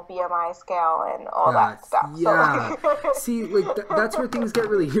the whole BMI scale and all that stuff. Yeah. So, See, that's where things get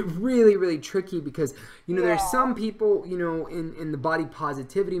really, really, really tricky because, there's some people, in the body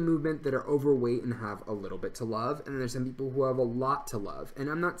positivity movement that are overweight and have a little bit to love. And then there's some people who have a lot to love. And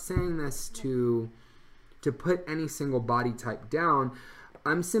I'm not saying this to put any single body type down.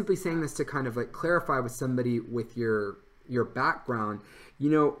 I'm simply saying this to kind of like clarify with somebody with your background,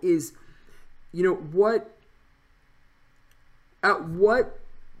 at what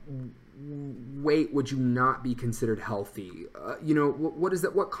weight would you not be considered healthy? What is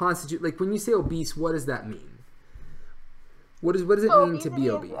that? What constitute, like when you say obese, what does that mean? What does it mean to be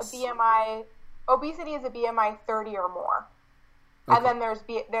obese? Obesity is a BMI 30 or more. Okay. And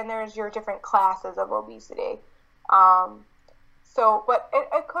then there's your different classes of obesity. But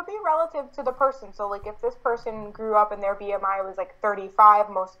it could be relative to the person. So like if this person grew up and their BMI was like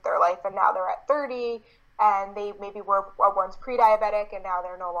 35 most of their life and now they're at 30, and they maybe were once pre-diabetic and now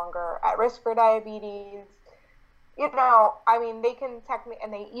they're no longer at risk for diabetes. I mean, they can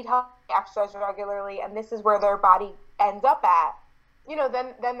and they eat healthy, exercise regularly, and this is where their body ends up at,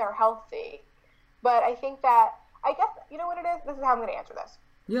 then they're healthy. But I think that, I guess, you know what it is? This is how I'm going to answer this.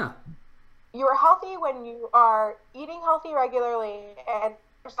 Yeah. You are healthy when you are eating healthy regularly and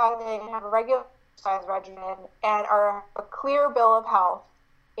exercising and have a regular exercise regimen and are a clear bill of health,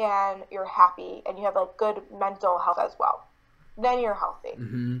 and you're happy and you have like good mental health as well. Then you're healthy.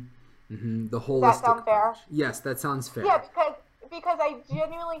 Mm-hmm. Mm-hmm. The holistic. Does that sound fair? Approach. Yes, that sounds fair. Yeah, because I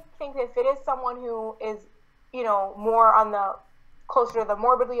genuinely think that if it is someone who is, more on the closer to the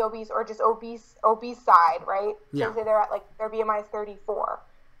morbidly obese or just obese side, right? Yeah. So say they're at like their BMI is 34.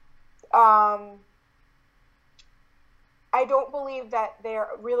 I don't believe that they're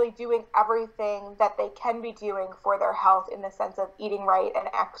really doing everything that they can be doing for their health in the sense of eating right and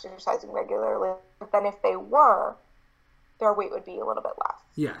exercising regularly. But then if they were, their weight would be a little bit less.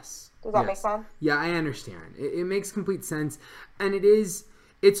 Yes. Does that make sense? Yeah, I understand. It makes complete sense. And it's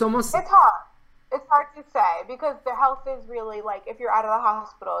almost... It's hard. It's hard to say because the health is really like if you're out of the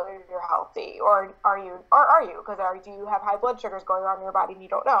hospital, you're healthy, or are you? Because do you have high blood sugars going on in your body and you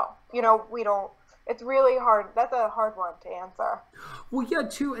don't know? We don't. It's really hard. That's a hard one to answer. Well, yeah,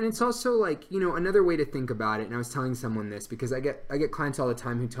 too, and it's also like another way to think about it. And I was telling someone this because I get clients all the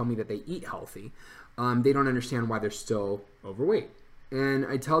time who tell me that they eat healthy. They don't understand why they're still overweight, and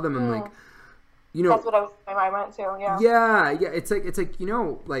I tell them I'm like, that's what I was in my mind too. Yeah. Yeah. It's like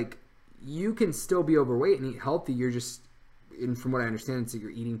like. You can still be overweight and eat healthy. You're just, and from what I understand, it's that you're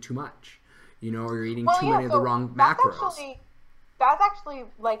eating too much, or you're eating too many of the wrong macros. That's actually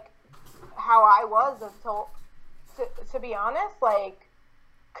like how I was until, to be honest, like,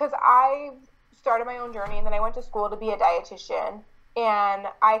 because I started my own journey and then I went to school to be a dietitian, and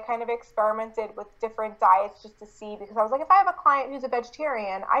I kind of experimented with different diets just to see, because I was like, if I have a client who's a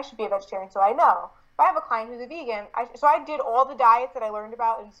vegetarian, I should be a vegetarian, so I know. If I have a client who's a vegan, so I did all the diets that I learned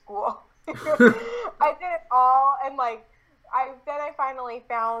about in school. I did it all, and like I finally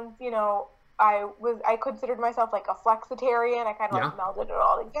found, I considered myself like a flexitarian. I kind of like melded it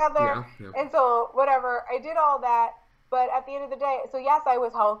all together. Yeah. And so whatever, I did all that, but at the end of the day, so yes, I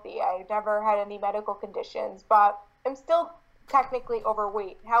was healthy. I never had any medical conditions, but I'm still technically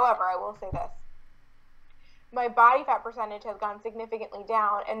overweight. However, I will say this. My body fat percentage has gone significantly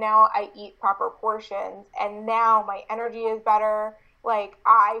down, and now I eat proper portions, and now my energy is better. Like,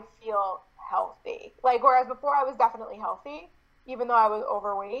 I feel healthy. Like, whereas before I was definitely healthy, even though I was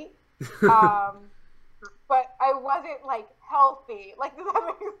overweight. But I wasn't, like, healthy. Like, does that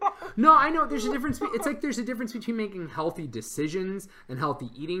make sense? No, I know. There's a difference. It's like there's a difference between making healthy decisions and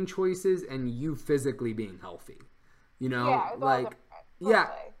healthy eating choices and you physically being healthy. Yeah, like, yeah.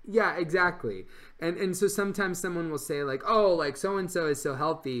 Yeah, exactly. And so sometimes someone will say like, oh, like so and so is so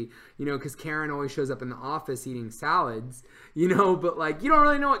healthy, you know, because Karen always shows up in the office eating salads, you know, but like you don't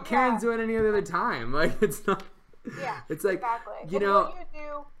really know what Karen's doing any other time. Like it's not. Yeah. It's like exactly. you know.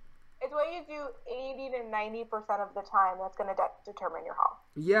 It's what you do 80 to 90% of the time that's going to determine your health.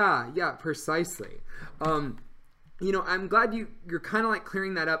 Yeah, precisely. You know, I'm glad you're kind of like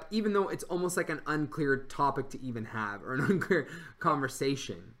clearing that up, even though it's almost like an unclear topic to even have or an unclear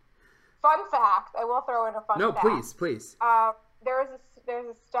conversation. Fun fact, I will throw in a fun fact. No, please. There's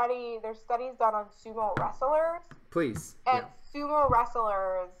studies done on sumo wrestlers. Please. And sumo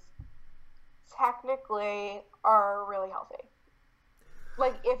wrestlers technically are really healthy.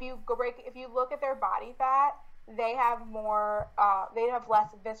 Like if you look at their body fat, they have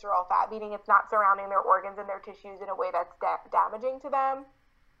less visceral fat, meaning it's not surrounding their organs and their tissues in a way that's damaging to them.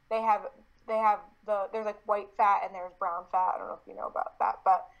 There's like white fat and there's brown fat. I don't know if you know about that,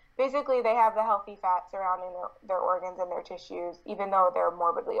 but basically they have the healthy fat surrounding their organs and their tissues, even though they're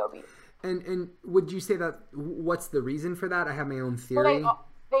morbidly obese. And would you say that, what's the reason for that? I have my own theory. Well,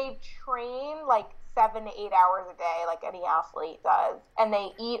 they train like 7 to 8 hours a day, like any athlete does, and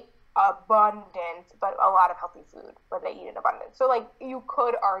they eat abundant, but a lot of healthy food, but they eat in abundance. So like you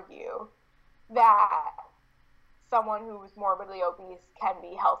could argue that someone who is morbidly obese can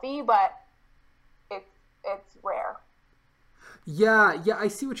be healthy, but it's rare. Yeah, I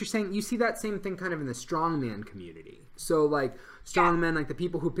see what you're saying. You see that same thing kind of in the strongman community. So like strongmen, like the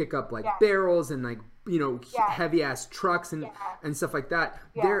people who pick up like barrels and like, you know, heavy ass trucks and stuff like that.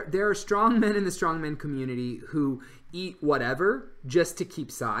 There are strongmen in the strongman community who eat whatever just to keep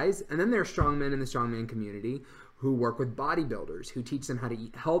size, and then there are strongmen in the strongman community who work with bodybuilders, who teach them how to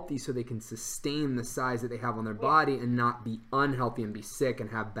eat healthy so they can sustain the size that they have on their body and not be unhealthy and be sick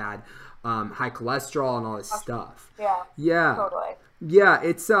and have bad high cholesterol and all this stuff. Yeah. Totally. Yeah,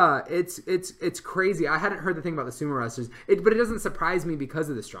 it's crazy. I hadn't heard the thing about the sumo wrestlers, but it doesn't surprise me because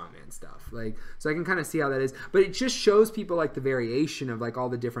of the strongman stuff. Like, so I can kind of see how that is. But it just shows people like the variation of like all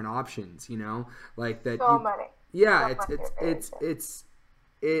the different options, you know, like that. So many. Yeah, it's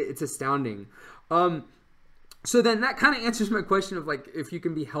astounding. So then that kind of answers my question of like if you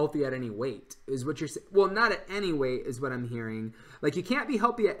can be healthy at any weight is what you're saying. Well, not at any weight is what I'm hearing. Like you can't be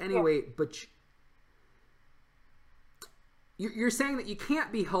healthy at any weight, but you're saying that you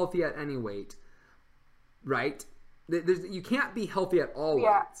can't be healthy at any weight, right? You can't be healthy at all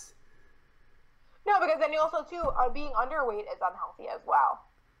weights. No, because then you also too being underweight is unhealthy as well.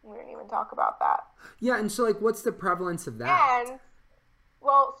 We didn't even talk about that. Yeah, and so like, what's the prevalence of that? And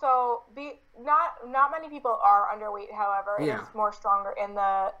well, so not many people are underweight. However, it's more stronger in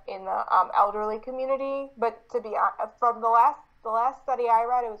the elderly community. But to be honest, from the last study I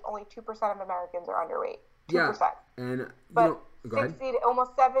read, it was only 2% of Americans are underweight. 2%. Yeah, and but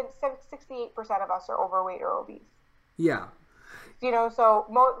 68% of us are overweight or obese. Yeah. You know, so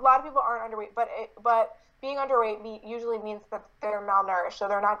a lot of people aren't underweight, but being underweight usually means that they're malnourished, so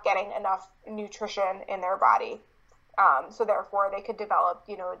they're not getting enough nutrition in their body. So therefore, they could develop,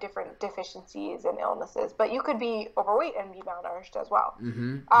 you know, different deficiencies and illnesses. But you could be overweight and be malnourished as well.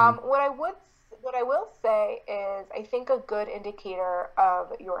 What I will say is, I think a good indicator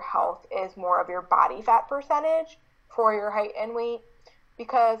of your health is more of your body fat percentage for your height and weight,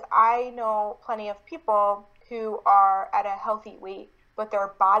 because I know plenty of people who are at a healthy weight, but their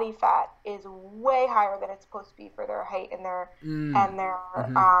body fat is way higher than it's supposed to be for their height and their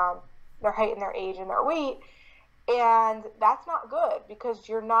height and their age and their weight. And that's not good because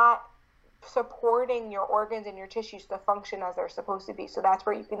you're not supporting your organs and your tissues to function as they're supposed to be. So that's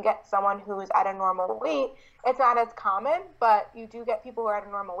where you can get someone who is at a normal weight. It's not as common, but you do get people who are at a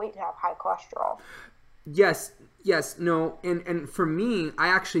normal weight to have high cholesterol. Yes, no. And for me, I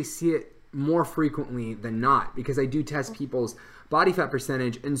actually see it more frequently than not because I do test people's body fat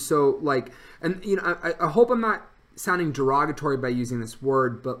percentage. And so like, and you know, I hope I'm not sounding derogatory by using this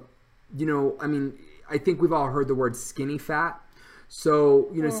word, but you know, I mean, I think we've all heard the word skinny fat. So,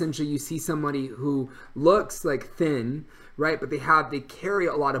 you know, essentially you see somebody who looks like thin, right? But they carry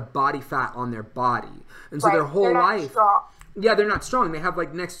a lot of body fat on their body. And so their whole life, they're not strong. They have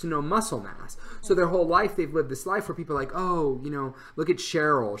like next to no muscle mass. So their whole life, they've lived this life where people are like, oh, you know, look at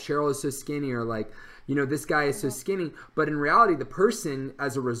Cheryl. Cheryl is so skinny, or like, you know, this guy is so skinny. But in reality, the person,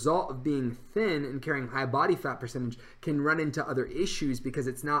 as a result of being thin and carrying high body fat percentage, can run into other issues because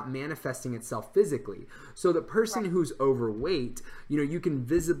it's not manifesting itself physically. So the person who's overweight, you know, you can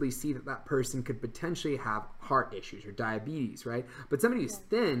visibly see that that person could potentially have heart issues or diabetes, right? But somebody who's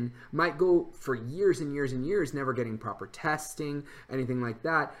thin might go for years and years and years never getting proper testing, anything like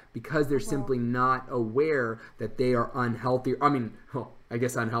that, because they're simply not aware that they are unhealthy. I mean, I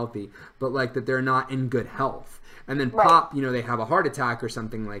guess unhealthy, but like that they're not in good health. And then pop, you know, they have a heart attack or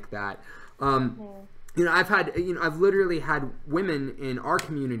something like that. You know, I've literally had women in our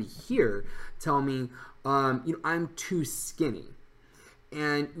community here tell me, you know, I'm too skinny.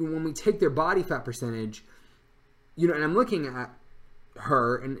 And when we take their body fat percentage, you know, and I'm looking at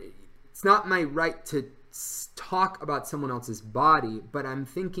her, and it's not my right to talk about someone else's body, but I'm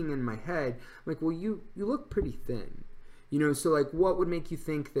thinking in my head, like, well, you look pretty thin, you know, so like, what would make you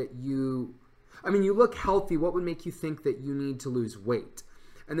think that you look healthy, what would make you think that you need to lose weight?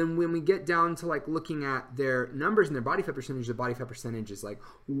 And then when we get down to like looking at their numbers and their body fat percentage, the body fat percentage is like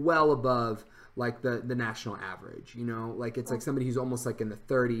well above like the national average, you know, like it's like somebody who's almost like in the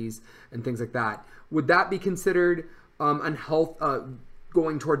 30s and things like that. Would that be considered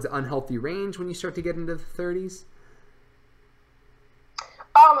going towards the unhealthy range when you start to get into the 30s?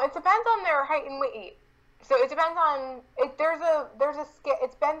 It depends on their height and weight. So it depends on if there's a scale.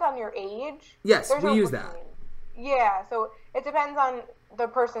 It depends on your age. Yes, we use that. Yeah, so it depends on the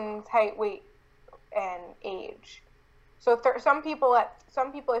person's height, weight, and age. So some people,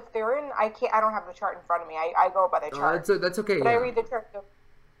 if they're in, I don't have the chart in front of me. I go by the chart. That's okay. But I read the chart.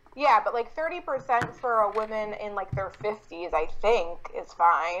 Yeah, but like 30% for a woman in like their 50s, I think, is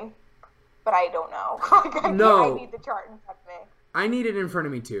fine. But I don't know. I need the chart in front of me. I need it in front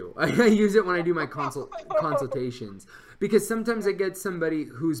of me too. I use it when I do my consultations, because sometimes I get somebody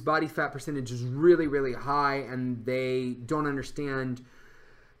whose body fat percentage is really, really high, and they don't understand,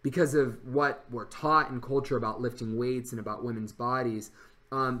 because of what we're taught in culture about lifting weights and about women's bodies,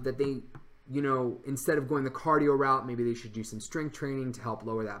 that they, you know, instead of going the cardio route, maybe they should do some strength training to help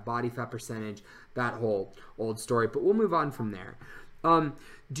lower that body fat percentage, that whole old story. But we'll move on from there.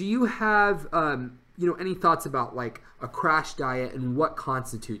 Do you have, you know, any thoughts about like a crash diet and what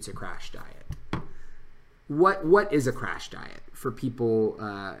constitutes a crash diet? What is a crash diet for people,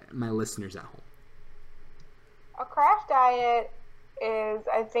 my listeners at home? A crash diet is,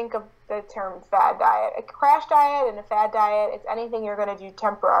 I think of the term fad diet. A crash diet and a fad diet, it's anything you're going to do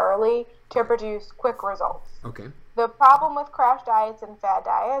temporarily to produce quick results. Okay. The problem with crash diets and fad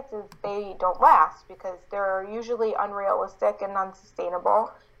diets is they don't last, because they're usually unrealistic and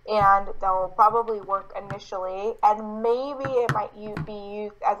unsustainable, and they'll probably work initially, and maybe it might be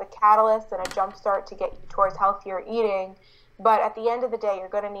used as a catalyst and a jumpstart to get you towards healthier eating. But at the end of the day, you're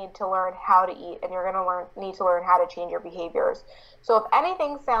going to need to learn how to eat, and you're going to need to learn how to change your behaviors. So if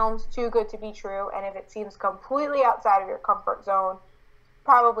anything sounds too good to be true, and if it seems completely outside of your comfort zone,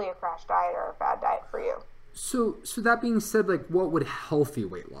 probably a crash diet or a fad diet for you. So that being said, like, what would healthy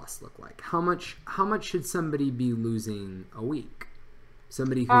weight loss look like? How much should somebody be losing a week?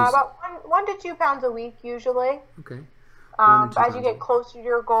 Somebody who's about 1 to 2 pounds a week usually. Okay. As you get closer to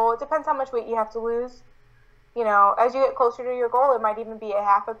your goal, it depends how much weight you have to lose. You know, as you get closer to your goal, it might even be a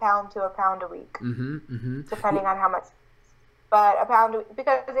half a pound to a pound a week, depending on how much. But a pound,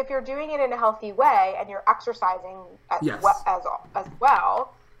 because if you're doing it in a healthy way and you're exercising as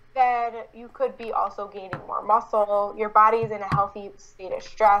well, then you could be also gaining more muscle. Your body's in a healthy state of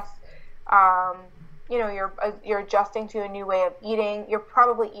stress. You know, you're adjusting to a new way of eating. You're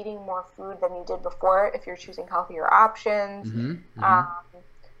probably eating more food than you did before if you're choosing healthier options.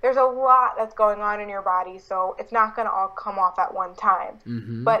 There's a lot that's going on in your body, so it's not going to all come off at one time.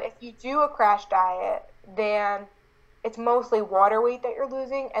 But if you do a crash diet, then it's mostly water weight that you're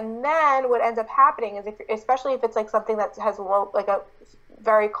losing. And then what ends up happening is, especially if it's like something that has low, like a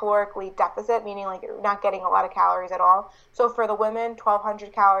very calorically deficit, meaning like you're not getting a lot of calories at all. So for the women,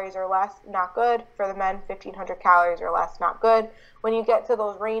 1,200 calories or less, not good. For the men, 1,500 calories or less, not good. When you get to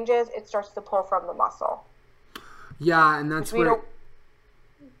those ranges, it starts to pull from the muscle. Yeah, and that's where...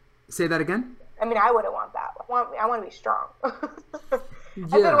 Say that again? I mean, I wouldn't want that. I want to be strong. Yeah. I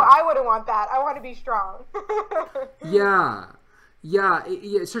said, well, I wouldn't want that. I want to be strong. Yeah.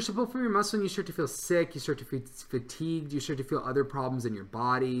 It starts to pull from your muscle, and you start to feel sick. You start to feel fatigued. You start to feel other problems in your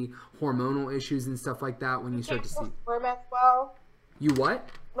body, hormonal issues and stuff like that. When you start to see. Perform as well. You what?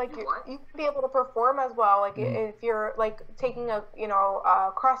 Like you can be able to perform as well. Like if you're like taking a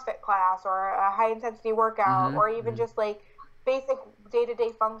CrossFit class or a high intensity workout, or even just like basic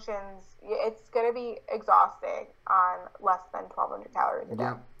day-to-day functions, it's going to be exhausting on less than 1,200 calories a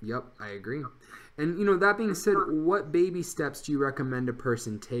day. Yep, I agree. And, you know, that being said, what baby steps do you recommend a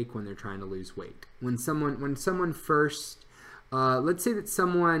person take when they're trying to lose weight? When someone first, let's say that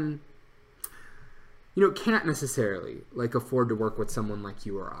someone, you know, can't necessarily, like, afford to work with someone like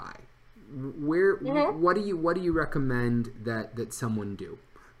you or I. What do you recommend that someone do,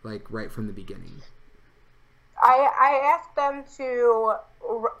 like, right from the beginning? I ask them to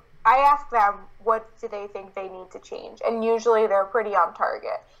I ask them what do they think they need to change, and usually they're pretty on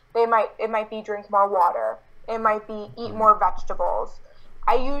target. It might be drink more water. It might be eat more vegetables.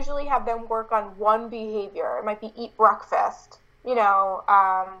 I usually have them work on one behavior. It might be eat breakfast,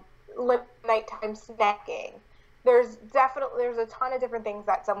 nighttime snacking. There's a ton of different things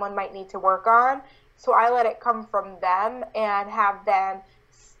that someone might need to work on. So I let it come from them and have them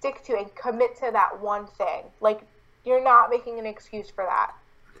stick to and commit to that one thing. Like, you're not making an excuse for that.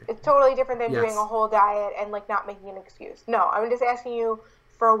 It's totally different than doing a whole diet and like not making an excuse. No, I'm just asking you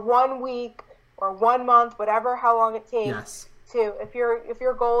for 1 week or 1 month, how long it takes. To if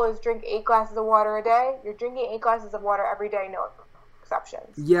your goal is drink 8 glasses of water a day, you're drinking 8 glasses of water every day, no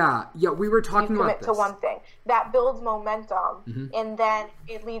exceptions. Yeah, we were talking about this. Commit to one thing. That builds momentum, and then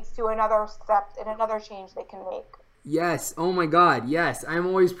it leads to another step and another change they can make. Yes. Oh my God. Yes. I'm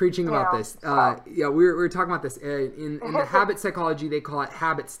always preaching about this. We were talking about this in the habit psychology. They call it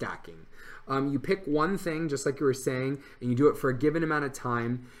habit stacking. You pick one thing, just like you were saying, and you do it for a given amount of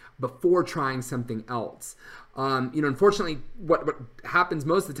time before trying something else. Unfortunately, what happens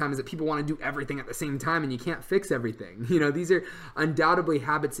most of the time is that people want to do everything at the same time, and you can't fix everything. These are undoubtedly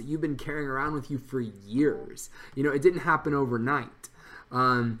habits that you've been carrying around with you for years. It didn't happen overnight.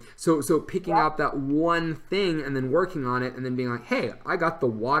 So picking out that one thing and then working on it and then being like, hey, I got the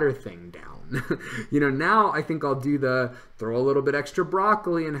water thing down. Now I think I'll do throw a little bit extra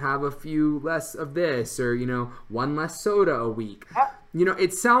broccoli and have a few less of this, or, one less soda a week.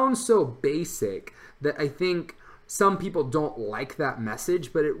 It sounds so basic that I think some people don't like that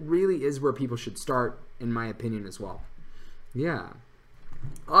message, but it really is where people should start, in my opinion, as well. Yeah.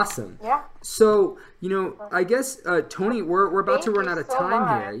 Awesome. Yeah. So, I guess, Toni, we're about to run out of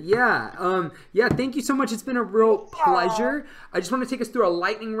time here. Yeah. Thank you so much. It's been a real pleasure. I just want to take us through a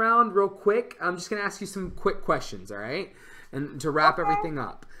lightning round real quick. I'm just going to ask you some quick questions, all right? And to wrap everything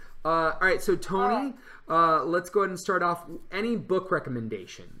up. All right. So, Toni, let's go ahead and start off. Any book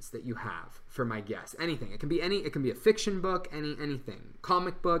recommendations that you have for my guests? Anything. It can be a fiction book, anything.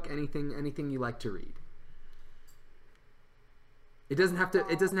 Comic book, anything you like to read. It doesn't have to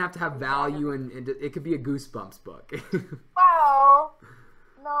have value, and it could be a Goosebumps book. Well,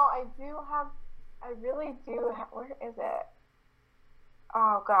 no, I really do have, where is it?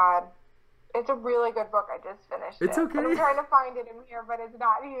 Oh God. It's a really good book. I just finished it. It's okay. I'm trying to find it in here, but it's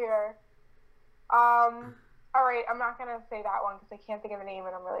not here. All right, I'm not gonna say that one because I can't think of a name,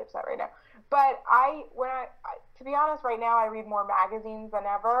 and I'm really upset right now. But to be honest, right now I read more magazines than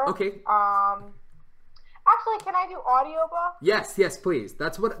ever. Okay. Actually, can I do audiobook? Yes, please.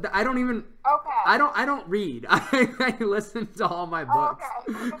 That's what I don't even. Okay. I don't read. I listen to all my books.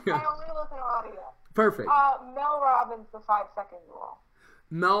 Okay. I only listen to audio. Perfect. Mel Robbins, The 5-Second Rule.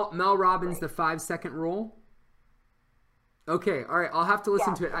 Mel Robbins, The 5-Second Rule. Okay. All right. I'll have to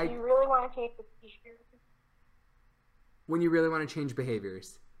listen to it. You really want to change the behaviors. When you really want to change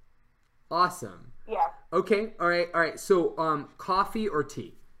behaviors. Awesome. Yeah. Okay. All right. So, coffee or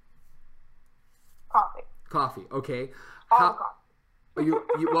tea? Coffee. Okay. All the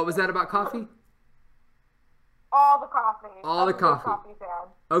coffee. What was that about coffee? All the coffee. All the coffee. Coffee fan.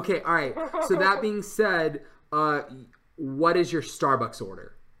 Okay. All right. So that being said, what is your Starbucks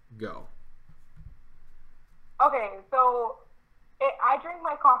order? Go. Okay. So I drink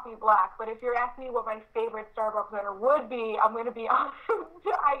my coffee black, but if you're asking me what my favorite Starbucks order would be, I'm going to be honest.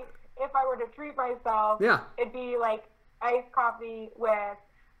 If I were to treat myself, it'd be like iced coffee with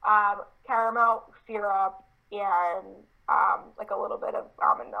caramel syrup and like a little bit of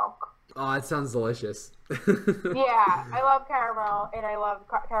almond milk. Oh, it sounds delicious. Yeah, I love caramel, and I love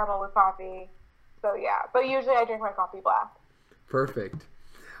caramel with coffee. So yeah, but usually I drink my coffee black. Perfect.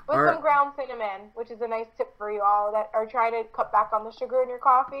 With some ground cinnamon, which is a nice tip for you all that are trying to cut back on the sugar in your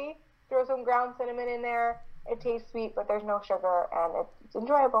coffee. Throw some ground cinnamon in there. It tastes sweet, but there's no sugar, and it's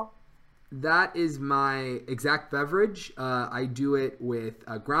enjoyable. That is my exact beverage. I do it with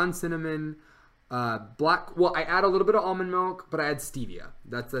ground cinnamon, black. Well, I add a little bit of almond milk, but I add stevia.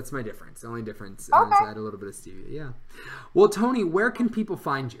 That's my difference. The only difference is I add a little bit of stevia. Yeah. Well, Toni, where can people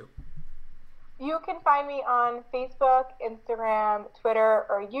find you? You can find me on Facebook, Instagram, Twitter,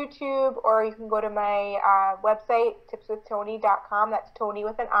 or YouTube, or you can go to my website, tipswithtoni.com. That's Toni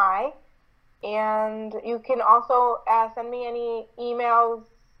with an I. And you can also send me any emails.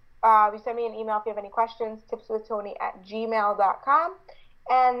 You send me an email if you have any questions, tipswithtoni@gmail.com.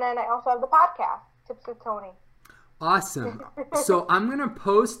 And then I also have the podcast, Tips with Toni. Awesome. So I'm going to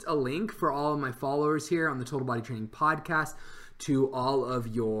post a link for all of my followers here on the Total Body Training Podcast to all of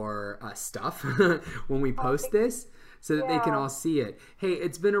your stuff when we post this so that they can all see it. Hey,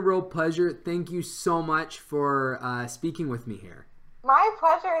 it's been a real pleasure. Thank you so much for speaking with me here. My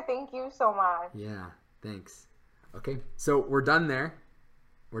pleasure. Thank you so much. Yeah, thanks. Okay, so we're done there.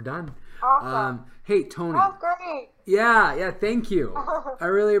 We're done. Awesome. Hey, Tony. That was great. Yeah, thank you. I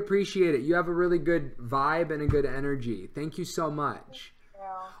really appreciate it. You have a really good vibe and a good energy. Thank you so much. Yeah.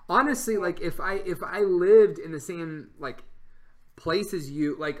 Honestly, like if I lived in the same like place as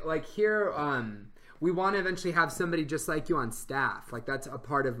you, like here, we want to eventually have somebody just like you on staff. Like that's a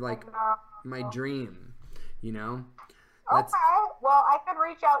part of like my dream, you know? That's, Okay. Well, I could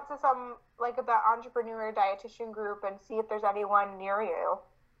reach out to some like the entrepreneur dietitian group and see if there's anyone near you.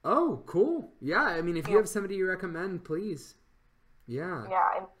 oh, cool. Yeah, I mean, if you have somebody you recommend, please. Yeah.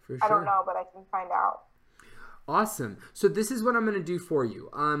 Yeah, for I sure. don't know, but I can find out. Awesome. So this is what I'm going to do for you.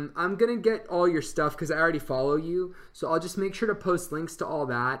 I'm going to get all your stuff because I already follow you. So I'll just make sure to post links to all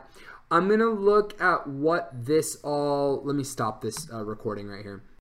that. I'm going to look at what this all... Let me stop this recording right here.